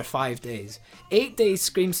them under 5 days. 8 days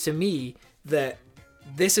screams to me that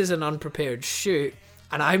this is an unprepared shoot,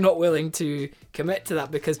 and I'm not willing to commit to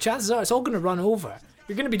that, because chances are it's all going to run over.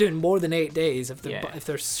 You're going to be doing more than 8 days if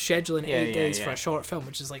they're scheduling 8 days for a short film,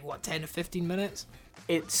 which is like, what, 10 to 15 minutes?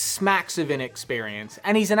 It smacks of inexperience.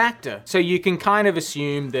 And he's an actor. So you can kind of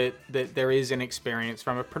assume that there is inexperience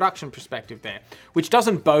from a production perspective there, which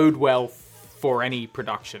doesn't bode well for any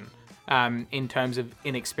production in terms of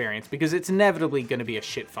inexperience, because it's inevitably going to be a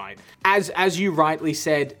shit fight. As you rightly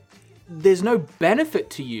said, there's no benefit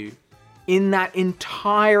to you in that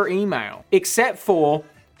entire email, except for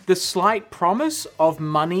the slight promise of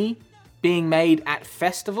money being made at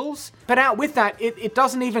festivals. But out with that, it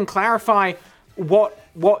doesn't even clarify what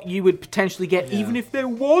you would potentially get, even if there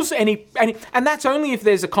was any, and that's only if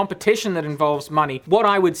there's a competition that involves money. What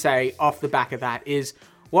I would say off the back of that is,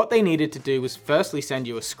 what they needed to do was firstly send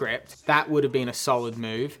you a script. That would have been a solid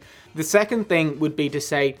move. The second thing would be to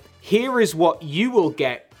say, here is what you will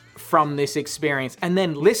get from this experience, and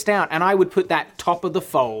then list out, and I would put that top of the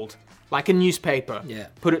fold, like a newspaper. Yeah.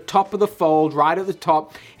 Put it top of the fold, right at the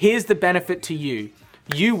top. Here's the benefit to you.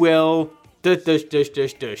 You will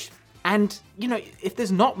dush. And, you know, if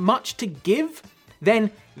there's not much to give,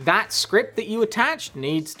 then that script that you attached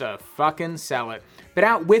needs to fucking sell it. But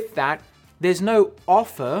out with that, there's no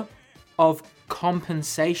offer of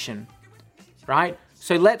compensation, right?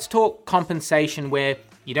 So let's talk compensation where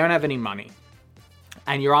you don't have any money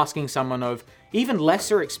and you're asking someone of even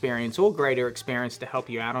lesser experience or greater experience to help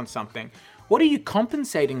you out on something. What are you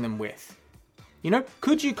compensating them with? You know,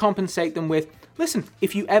 could you compensate them with, listen,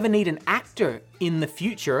 if you ever need an actor in the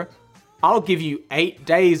future, I'll give you 8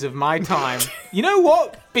 days of my time. You know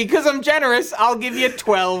what? Because I'm generous, I'll give you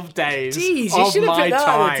 12 days Jeez, you of should have my put that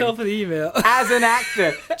time at the top of the email. as an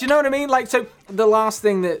actor. Do you know what I mean? Like, so the last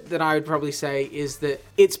thing that I would probably say is that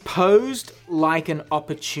it's posed like an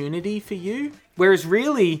opportunity for you, whereas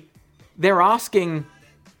really they're asking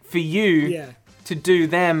for you to do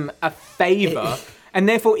them a favor. And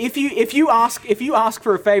therefore, if you ask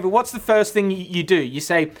for a favor, what's the first thing you do? You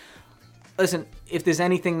say, listen, if there's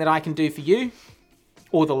anything that I can do for you,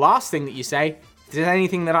 or the last thing that you say, if there's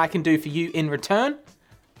anything that I can do for you in return,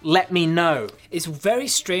 let me know. It's very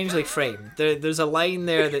strangely framed. There's a line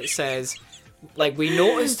there that says, like, we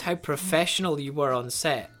noticed how professional you were on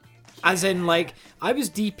set. As in, like, I was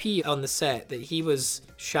DP on the set that he was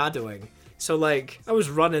shadowing. So, like, I was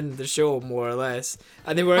running the show, more or less.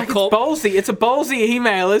 And they were Like, it's ballsy. It's a ballsy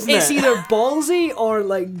email, isn't it? It's either ballsy or,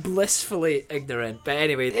 like, blissfully ignorant. But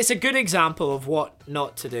anyway, it's a good example of what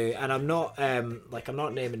not to do. And I'm not, I'm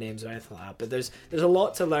not naming names or anything like that. But there's a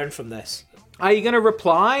lot to learn from this. Are you going to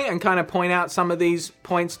reply and kind of point out some of these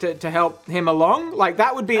points to help him along? Like,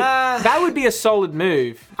 that would be a solid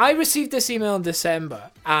move. I received this email in December,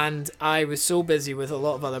 and I was so busy with a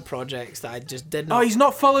lot of other projects that I just did not... Oh, he's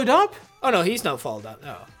not followed up? Oh, no, he's not followed up.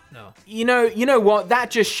 No. You know what?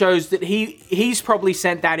 That just shows that he's probably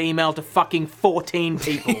sent that email to fucking 14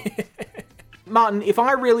 people. Martin, if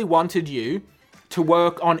I really wanted you to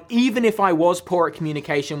work on, even if I was poor at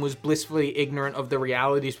communication, was blissfully ignorant of the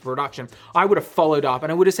realities of production, I would have followed up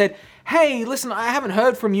and I would have said, hey, listen, I haven't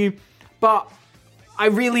heard from you, but I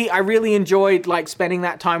really enjoyed, like, spending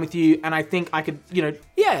that time with you, and I think I could, you know...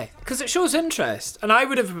 Yeah, because it shows interest, and I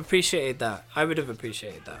would have appreciated that.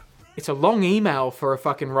 It's a long email for a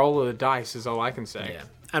fucking roll of the dice, is all I can say.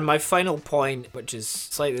 Yeah. And my final point, which is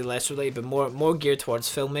slightly less related, but more geared towards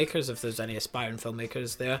filmmakers, if there's any aspiring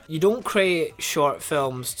filmmakers there. You don't create short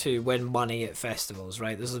films to win money at festivals,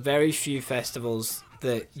 right? There's very few festivals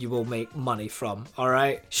that you will make money from,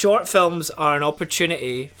 alright? Short films are an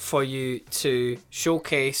opportunity for you to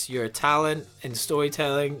showcase your talent in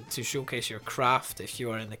storytelling, to showcase your craft if you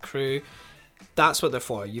are in the crew. That's what they're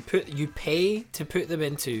for. You pay to put them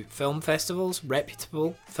into film festivals,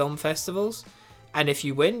 reputable film festivals, and if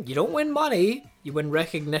you win, you don't win money, you win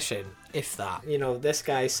recognition, if that. You know, this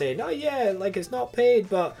guy's saying, oh yeah, like it's not paid,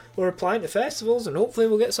 but we're applying to festivals and hopefully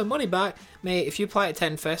we'll get some money back. Mate, if you apply to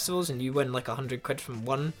 10 festivals and you win like 100 quid from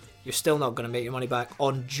one, you're still not going to make your money back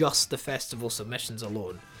on just the festival submissions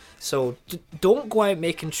alone. So don't go out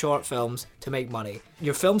making short films to make money.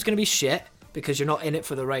 Your film's going to be shit because you're not in it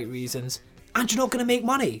for the right reasons, and you're not going to make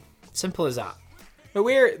money. Simple as that. But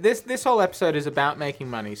this whole episode is about making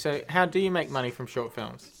money. So how do you make money from short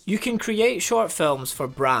films? You can create short films for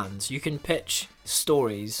brands. You can pitch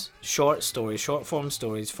stories, short form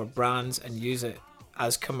stories for brands and use it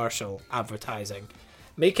as commercial advertising.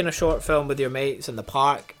 Making a short film with your mates in the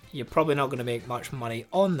park, you're probably not going to make much money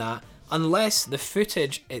on that unless the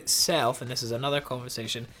footage itself, and this is another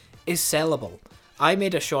conversation, is sellable. I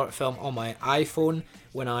made a short film on my iPhone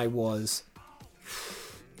when I was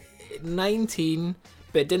 19,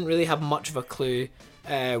 but didn't really have much of a clue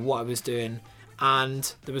what I was doing,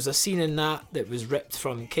 and there was a scene in that was ripped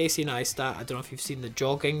from Casey Neistat. I don't know if you've seen the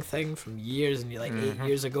jogging thing from years and 8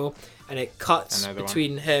 years ago, and it cuts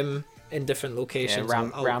between him in different locations,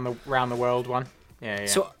 round the world one.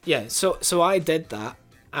 So I did that,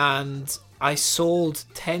 and I sold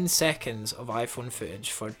 10 seconds of iPhone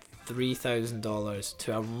footage for $3,000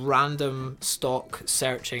 to a random stock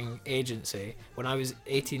searching agency when I was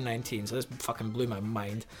 18-19, so this fucking blew my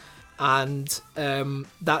mind. And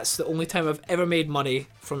that's the only time I've ever made money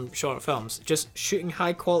from short films, just shooting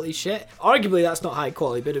high quality shit. Arguably that's not high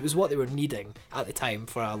quality, but it was what they were needing at the time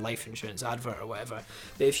for a life insurance advert or whatever.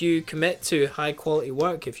 But if you commit to high quality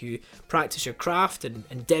work, if you practice your craft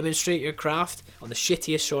and demonstrate your craft on the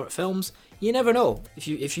shittiest short films, you never know. If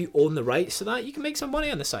you own the rights to that, you can make some money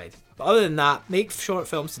on the side. But other than that, make short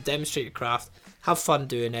films to demonstrate your craft, have fun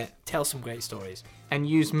doing it, tell some great stories. And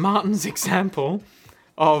use Martin's example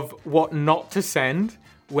of what not to send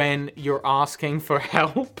when you're asking for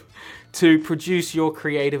help to produce your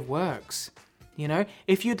creative works. You know,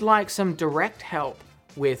 if you'd like some direct help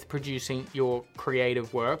with producing your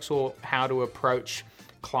creative works or how to approach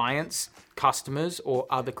clients, customers, or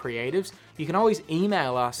other creatives, you can always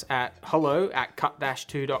email us at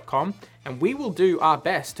hello@cut-2.com and we will do our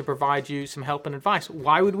best to provide you some help and advice.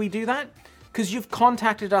 Why would we do that? Because you've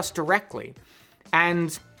contacted us directly.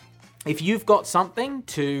 And if you've got something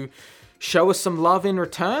to show us some love in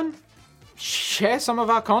return, share some of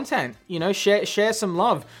our content. You know, share some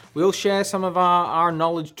love. We'll share some of our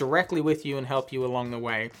knowledge directly with you and help you along the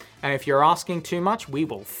way. And if you're asking too much, we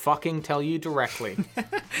will fucking tell you directly.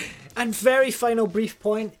 And very final brief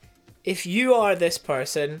point, if you are this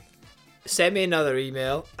person, send me another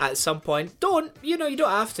email at some point. You don't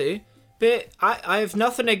have to, but I have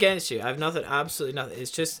nothing against you. I have nothing, absolutely nothing.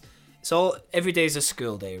 It's all, every day's a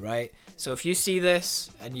school day, right? So if you see this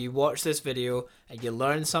and you watch this video and you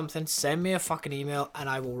learn something, send me a fucking email and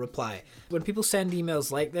I will reply. When people send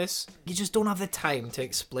emails like this, you just don't have the time to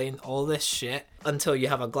explain all this shit until you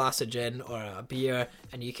have a glass of gin or a beer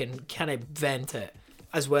and you can kind of vent it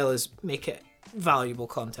as well as make it valuable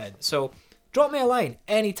content. So drop me a line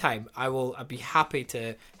anytime. I'd be happy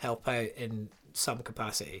to help out in some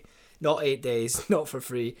capacity. Not 8 days, not for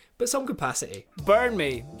free, but some capacity. Burn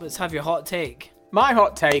me. Let's have your hot take. My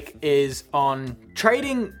hot take is on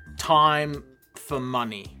trading time for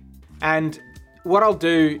money. And what I'll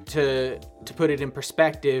do to put it in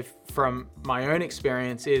perspective from my own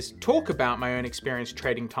experience is talk about my own experience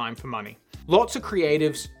trading time for money. Lots of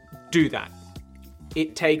creatives do that.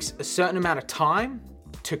 It takes a certain amount of time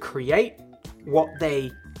to create what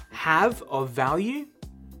they have of value,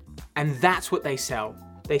 and that's what they sell.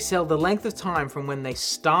 They sell the length of time from when they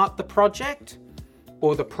start the project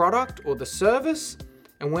or the product or the service,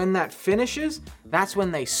 and when that finishes, that's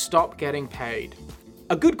when they stop getting paid.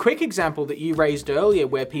 A good quick example that you raised earlier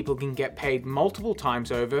where people can get paid multiple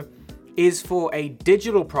times over is for a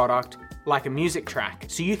digital product like a music track.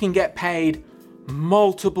 So you can get paid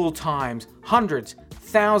multiple times, hundreds,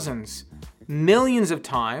 thousands, millions of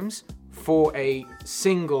times for a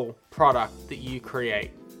single product that you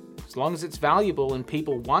create. As long as it's valuable and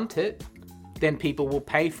people want it, then people will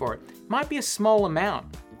pay for it. It might be a small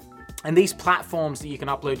amount. And these platforms that you can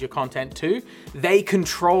upload your content to, they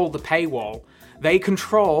control the paywall. They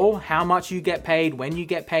control how much you get paid, when you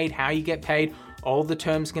get paid, how you get paid, all the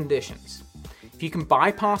terms and conditions. If you can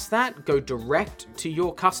bypass that, go direct to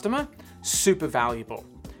your customer, super valuable.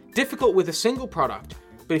 Difficult with a single product,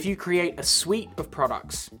 but if you create a suite of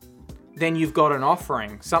products, then you've got an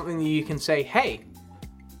offering, something that you can say, hey,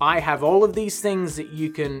 I have all of these things that you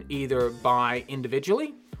can either buy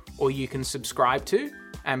individually or you can subscribe to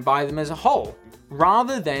and buy them as a whole,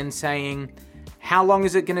 rather than saying, how long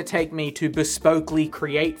is it going to take me to bespokely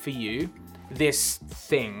create for you this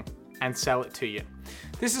thing and sell it to you?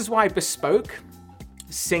 This is why bespoke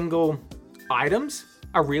single items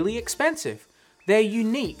are really expensive. They're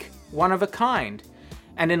unique, one of a kind.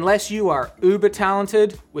 And unless you are uber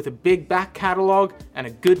talented with a big back catalog and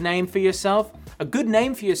a good name for yourself, a good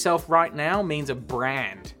name for yourself right now means a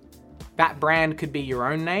brand. That brand could be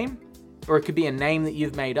your own name, or it could be a name that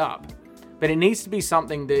you've made up. But it needs to be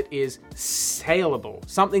something that is saleable,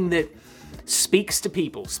 something that speaks to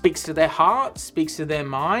people, speaks to their heart, speaks to their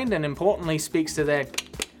mind, and importantly, speaks to their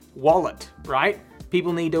wallet, right?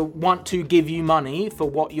 People need to want to give you money for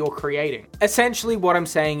what you're creating. Essentially, what I'm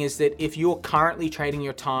saying is that if you're currently trading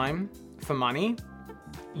your time for money,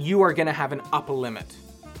 you are gonna have an upper limit.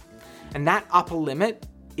 And that upper limit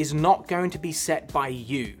is not going to be set by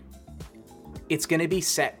you. It's gonna be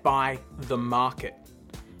set by the market.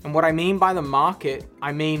 And what I mean by the market,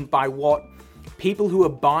 I mean by what people who are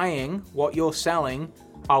buying what you're selling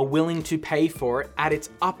are willing to pay for it at its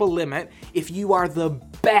upper limit if you are the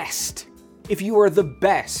best. If you are the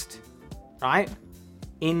best, right?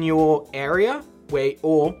 In your area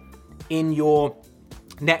or in your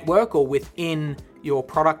network or within your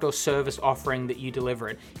product or service offering that you deliver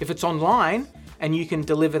it. If it's online and you can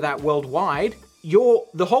deliver that worldwide,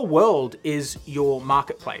 the whole world is your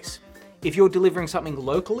marketplace. If you're delivering something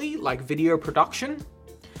locally, like video production,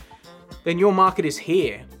 then your market is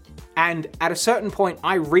here. And at a certain point,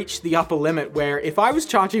 I reached the upper limit where if I was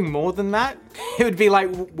charging more than that, it would be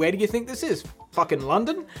like, where do you think this is? Fucking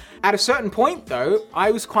London? At a certain point though,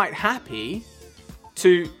 I was quite happy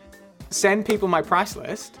to send people my price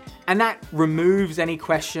list, and that removes any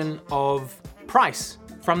question of price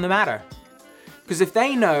from the matter. Because if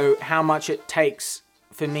they know how much it takes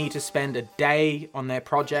for me to spend a day on their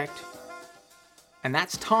project, and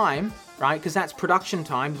that's time, right? Because that's production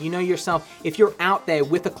time. You know yourself, if you're out there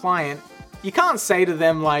with a client, you can't say to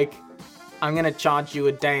them like, I'm gonna charge you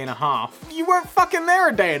a day and a half. You weren't fucking there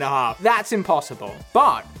a day and a half. That's impossible.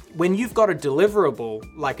 But when you've got a deliverable,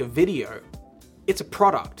 like a video, it's a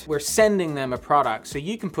product. We're sending them a product, so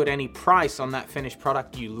you can put any price on that finished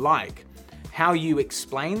product you like. How you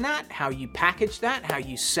explain that, how you package that, how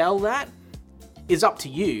you sell that, is up to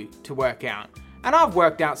you to work out. And I've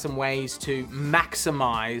worked out some ways to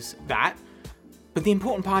maximize that. But the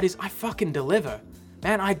important part is I fucking deliver.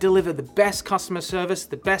 Man, I deliver the best customer service,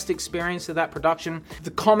 the best experience of that production. The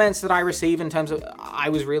comments that I receive in terms of, I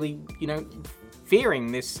was really,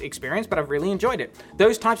 fearing this experience, but I've really enjoyed it.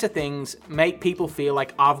 Those types of things make people feel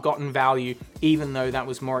like I've gotten value, even though that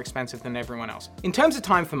was more expensive than everyone else. In terms of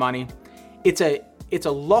time for money, it's a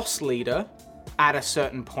loss leader at a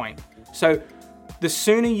certain point. So the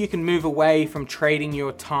sooner you can move away from trading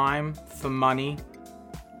your time for money,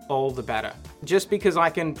 all the better. Just because I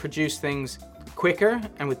can produce things quicker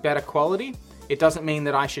and with better quality, it doesn't mean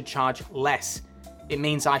that I should charge less. It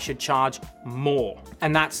means I should charge more.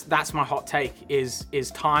 And that's my hot take is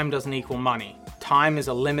time doesn't equal money. Time is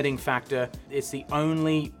a limiting factor. It's the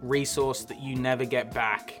only resource that you never get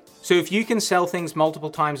back. So if you can sell things multiple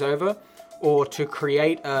times over, or to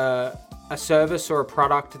create a service or a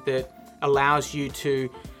product that allows you to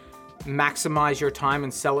maximize your time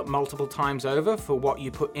and sell it multiple times over for what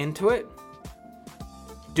you put into it,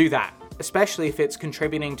 do that, especially if it's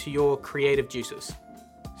contributing to your creative juices.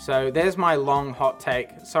 So there's my long hot take.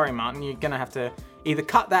 Sorry, Martin, you're gonna have to either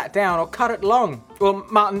cut that down or cut it long. Well,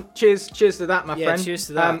 Martin, cheers to that, my friend. Cheers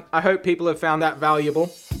to that. I hope people have found that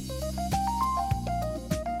valuable.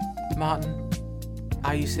 Martin,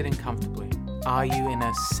 are you sitting comfortably? Are you in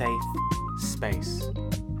a safe space?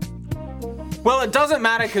 Well, it doesn't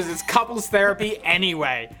matter because it's couples therapy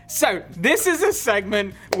anyway. So this is a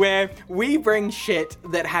segment where we bring shit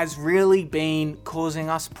that has really been causing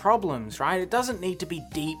us problems, right? It doesn't need to be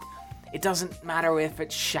deep. It doesn't matter if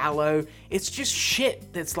it's shallow. It's just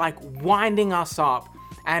shit that's like winding us up.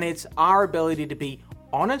 And it's our ability to be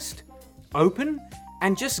honest, open,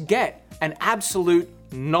 and just get an absolute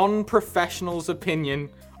non-professional's opinion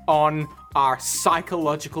on our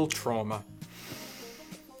psychological trauma.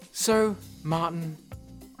 So, Martin,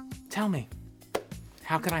 tell me,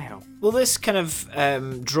 how can I help? Well, this kind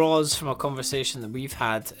of draws from a conversation that we've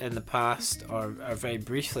had in the past, or very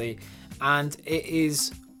briefly, And it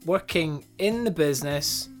is working in the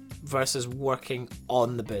business versus working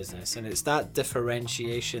on the business. And it's that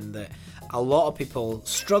differentiation that a lot of people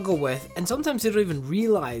struggle with, and sometimes they don't even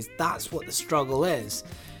realize that's what the struggle is.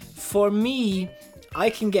 For me, I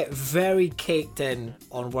can get very caked in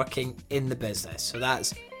on working in the business. So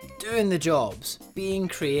that's doing the jobs, being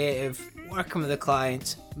creative, working with the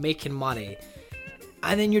clients, making money.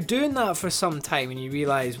 And then you're doing that for some time and you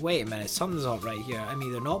realize, wait a minute, something's not right here. I'm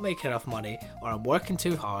either not making enough money or I'm working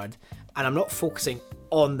too hard and I'm not focusing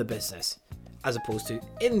on the business as opposed to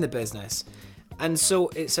in the business. And so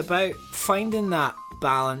it's about finding that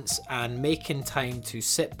balance and making time to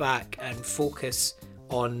sit back and focus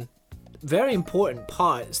on very important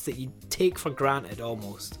parts that you take for granted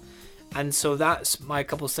almost. And so that's my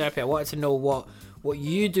couples therapy. I wanted to know what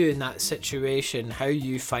you do in that situation, how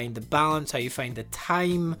you find the balance, how you find the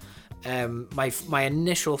time. My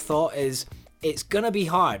initial thought is it's gonna be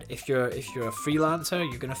hard. If you're a freelancer,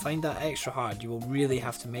 you're gonna find that extra hard. You will really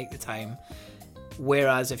have to make the time.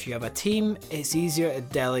 Whereas if you have a team, it's easier to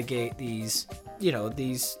delegate these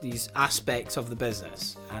aspects of the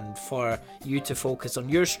business, and for you to focus on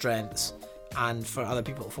your strengths and for other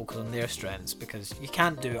people to focus on their strengths, because you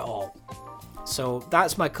can't do it all. So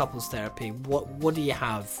that's my couples therapy. What do you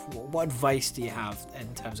have? What advice do you have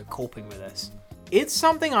in terms of coping with this? It's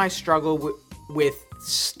something I struggle with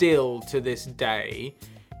still to this day,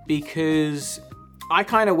 because I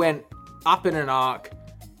kind of went up in an arc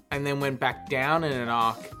and then went back down in an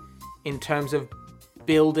arc in terms of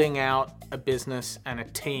building out a business and a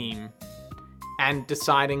team and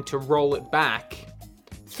deciding to roll it back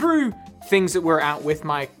through things that were out with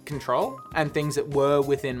my control and things that were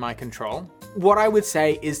within my control. What I would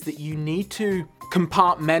say is that you need to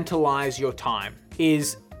compartmentalize your time.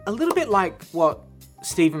 Is a little bit like what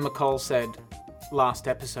Stephen McCall said last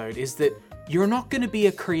episode, is that you're not going to be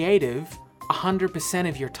a creative 100%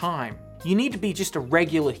 of your time. You need to be just a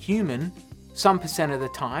regular human some percent of the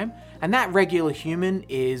time, and that regular human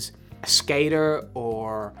is a skater,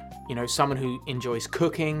 or someone who enjoys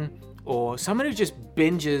cooking, or someone who just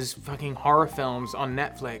binges fucking horror films on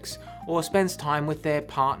Netflix, or spends time with their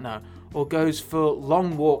partner, or goes for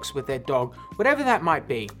long walks with their dog, whatever that might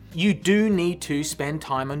be. You do need to spend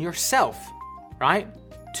time on yourself, right?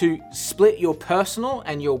 To split your personal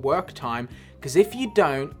and your work time, because if you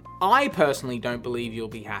don't, I personally don't believe you'll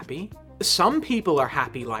be happy. Some people are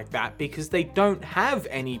happy like that because they don't have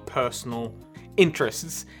any personal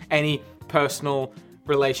interests, any personal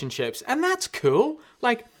relationships, and that's cool.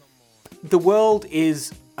 Like, the world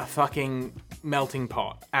is a fucking melting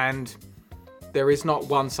pot, and there is not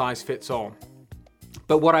one size fits all.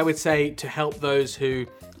 But what I would say to help those who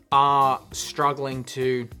are struggling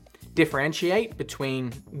to differentiate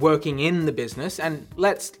between working in the business, and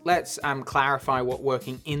let's clarify what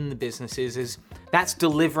working in the business is that's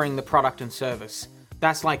delivering the product and service.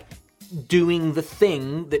 That's like doing the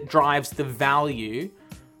thing that drives the value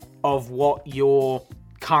of what you're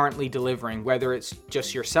currently delivering, whether it's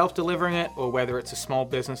just yourself delivering it or whether it's a small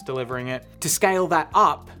business delivering it. To scale that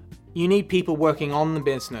up, you need people working on the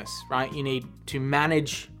business, right? You need to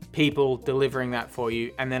manage people delivering that for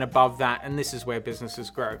you, and then above that, and this is where businesses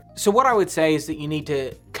grow. So what I would say is that you need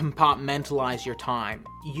to compartmentalize your time.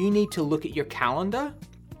 You need to look at your calendar,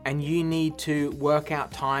 and you need to work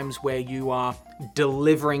out times where you are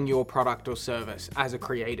delivering your product or service as a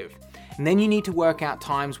creative. And then you need to work out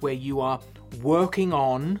times where you are working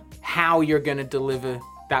on how you're going to deliver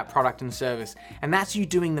that product and service. And that's you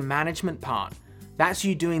doing the management part. That's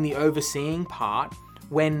you doing the overseeing part,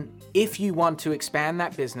 when if you want to expand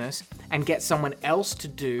that business and get someone else to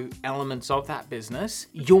do elements of that business,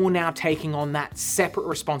 you're now taking on that separate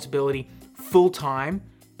responsibility full time,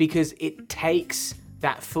 because it takes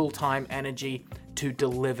that full-time energy to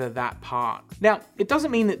deliver that part. Now, it doesn't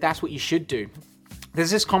mean that that's what you should do. There's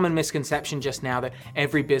this common misconception just now that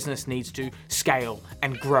every business needs to scale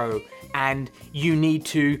and grow, and you need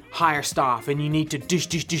to hire staff, and you need to dish,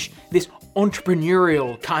 this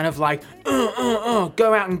entrepreneurial kind of like,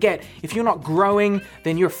 go out and get. If you're not growing,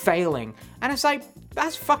 then you're failing. And it's like,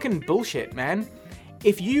 that's fucking bullshit, man.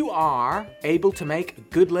 If you are able to make a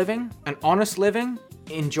good living, an honest living,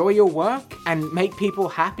 enjoy your work, and make people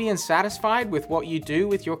happy and satisfied with what you do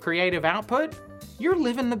with your creative output, you're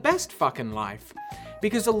living the best fucking life.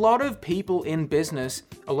 Because a lot of people in business,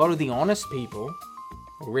 a lot of the honest people,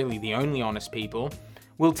 or really the only honest people,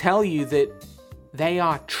 will tell you that they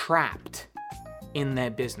are trapped in their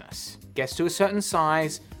business. Gets to a certain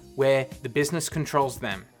size where the business controls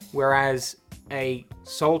them. Whereas a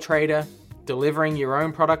sole trader delivering your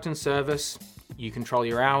own product and service, you control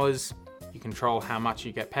your hours, you control how much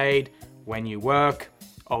you get paid, when you work,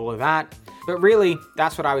 all of that. But really,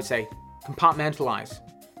 that's what I would say. Compartmentalize.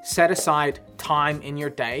 Set aside time in your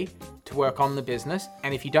day to work on the business.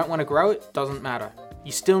 And if you don't want to grow it, doesn't matter.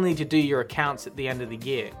 You still need to do your accounts at the end of the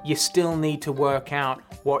year. You still need to work out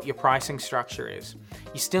what your pricing structure is.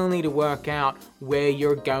 You still need to work out where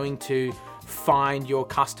you're going to find your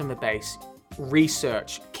customer base,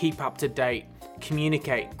 research, keep up to date,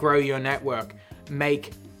 communicate, grow your network,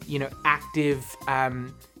 make, active,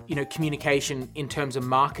 communication in terms of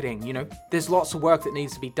marketing. There's lots of work that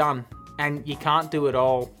needs to be done, and you can't do it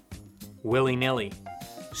all willy-nilly.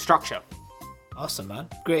 Structure. Awesome, man.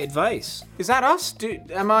 Great advice. Is that us?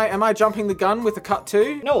 Am I jumping the gun with the cut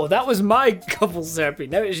too? No, that was my couples therapy.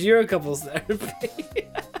 Now it's your couples therapy.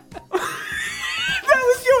 That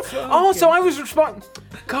was your... Oh, so I was responding...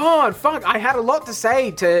 God, fuck, I had a lot to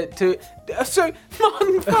say to... So,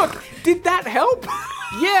 man, fuck, did that help?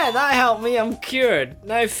 Yeah, that helped me. I'm cured.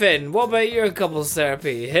 Now, Finn, what about your couples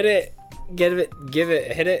therapy? Hit it, give it,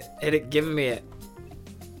 hit it, give me it.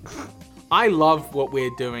 I love what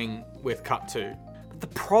we're doing with Cut 2. The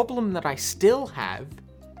problem that I still have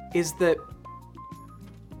is that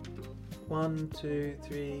 1, 2,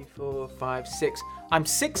 3, 4, 5, 6. I'm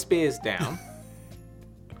 6 beers down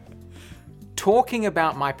talking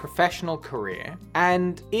about my professional career,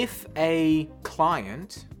 and if a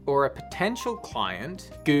client or a potential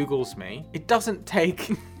client Googles me, it doesn't take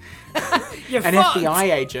an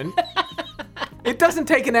FBI agent. It doesn't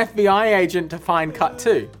take an FBI agent to find Cut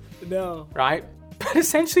 2. No. Right? But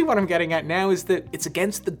essentially what I'm getting at now is that it's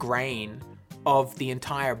against the grain of the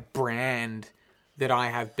entire brand that I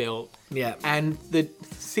have built. Yeah. And the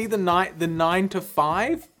 9 to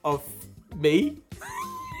 5 of me,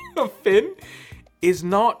 of Finn, is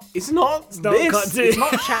not this. Cut 2. It's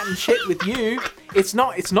not chatting shit with you. It's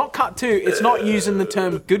not Cut 2. It's not using the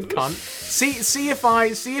term good cunt. See if I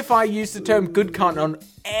use the term good cunt on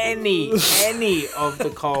any of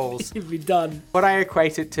the calls. You'd be done. What I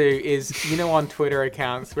equate it to is, on Twitter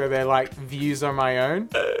accounts where they're like, views are my own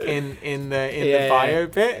in the bio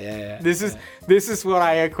bit. Yeah. This is what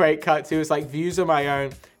I equate Cut to. It's like, views are my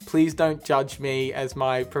own. Please don't judge me as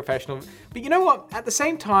my professional. But you know what? At the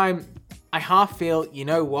same time, I half feel,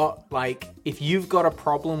 like, if you've got a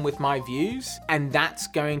problem with my views and that's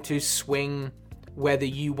going to swing whether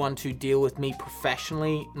you want to deal with me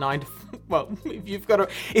professionally, if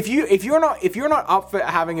you're not up for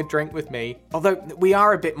having a drink with me, although we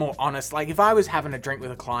are a bit more honest, like if I was having a drink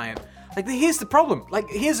with a client, like here's the problem.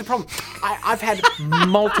 I've had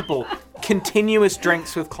multiple continuous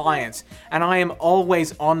drinks with clients and I am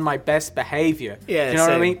always on my best behavior. Yeah, you know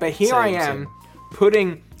what I mean? But here I am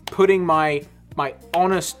putting my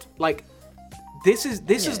honest, like, this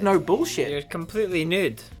is no bullshit. You're completely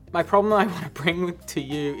nude. My problem I want to bring to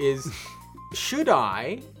you is, should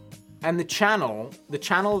I, and the channel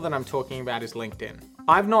that I'm talking about is LinkedIn.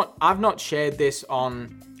 I've not shared this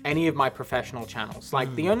on any of my professional channels.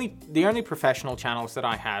 Like the only professional channels that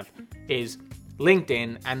I have is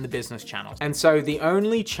LinkedIn and the business channels. And so the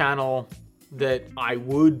only channel that I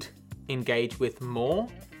would engage with more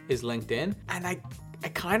is LinkedIn. And I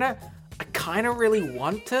kind of really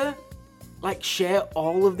want to like share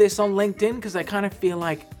all of this on LinkedIn because I kind of feel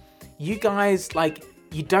like you guys, like,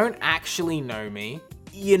 you don't actually know me.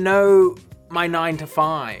 You know my 9 to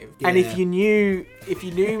 5. Yeah. And if you knew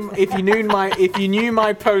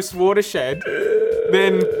my post Watershed,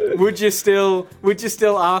 then would you still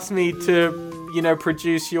ask me to,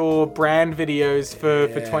 produce your brand videos for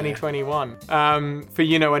 2021 for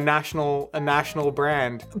a national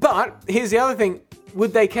brand? But here's the other thing: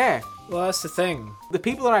 would they care? Well, that's the thing. The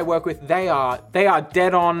people that I work with, they are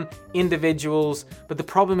dead on individuals, but the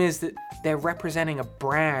problem is that they're representing a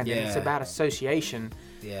brand and it's about association.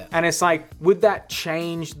 Yeah. And it's like, would that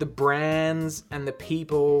change the brands and the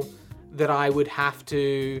people that I would have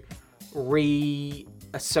to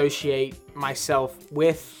reassociate myself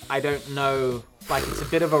with? I don't know. Like, it's a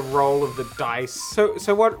bit of a roll of the dice. So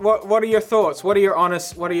what are your thoughts? What are your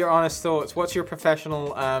honest thoughts? What's your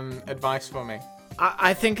professional advice for me?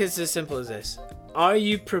 I think it's as simple as this. Are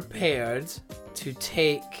you prepared to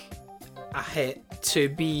take a hit to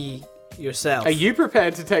be yourself? Are you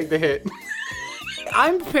prepared to take the hit?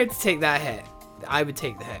 I'm prepared to take that hit. I would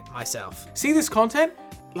take the hit myself. See this content?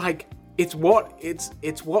 Like, it's what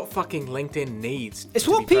fucking LinkedIn needs. It's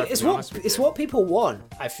what people want,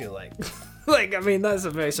 I feel like. Like, I mean, that's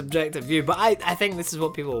a very subjective view, but I think this is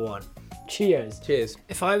what people want. Cheers.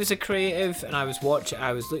 If I was a creative and I was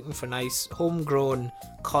looking for nice homegrown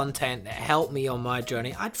content that helped me on my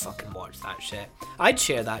journey, I'd fucking watch that shit. I'd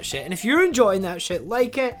share that shit. And if you're enjoying that shit,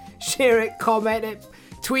 like it, share it, comment it,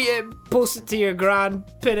 Tweet it, post it to your gran,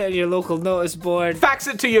 pin it on your local notice board. Fax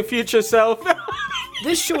it to your future self.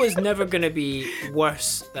 This show is never going to be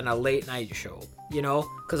worse than a late night show, you know?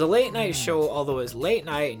 Because a late night show, although it's late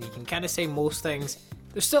night and you can kind of say most things,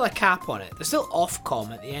 there's still a cap on it. There's still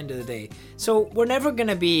Ofcom at the end of the day. So we're never going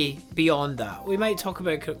to be beyond that. We might talk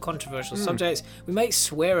about controversial subjects. We might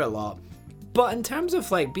swear a lot. But in terms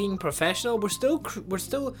of like being professional, we're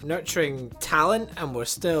still nurturing talent, and we're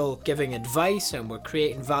still giving advice, and we're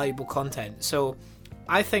creating valuable content. So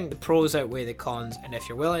I think the pros outweigh the cons, and if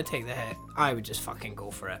you're willing to take the hit, I would just fucking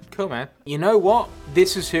go for it. Cool, man. You know what?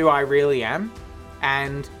 This is who I really am.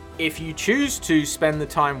 And if you choose to spend the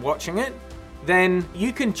time watching it, then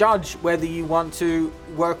you can judge whether you want to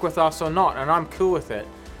work with us or not, and I'm cool with it.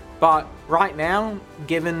 But right now,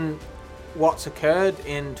 given what's occurred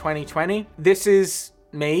in 2020, this is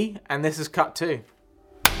me, and this is cut 2.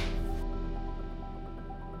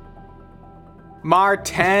 Mar,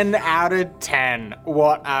 10 out of 10.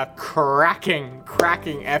 What a cracking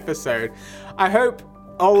episode. I hope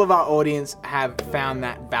all of our audience have found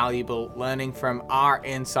that valuable, learning from our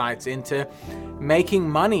insights into making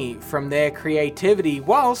money from their creativity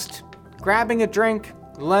whilst grabbing a drink,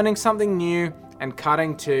 learning something new, and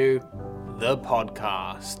cutting to the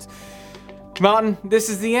podcast. Martin, this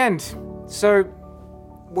is the end. So,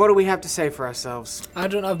 what do we have to say for ourselves? I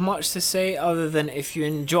don't have much to say other than if you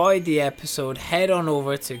enjoyed the episode, head on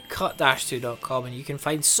over to cut-2.com and you can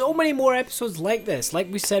find so many more episodes like this.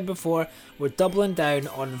 Like we said before, we're doubling down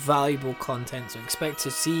on valuable content, so expect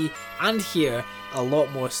to see and hear a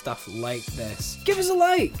lot more stuff like this. Give us a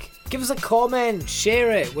like, give us a comment,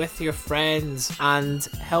 share it with your friends, and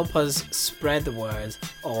help us spread the word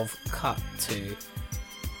of Cut 2.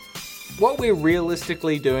 What we're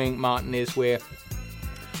realistically doing, Martin, is we're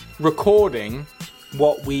recording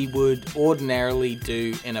what we would ordinarily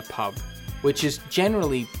do in a pub, which is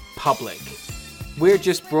generally public. We're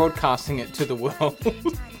just broadcasting it to the world.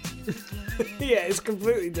 Yeah, it's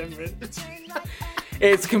completely different.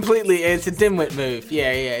 It's a dimwit move.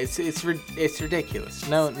 Yeah, it's ridiculous.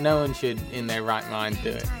 No one should in their right mind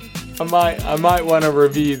do it. I might want to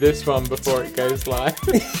review this one before it goes live.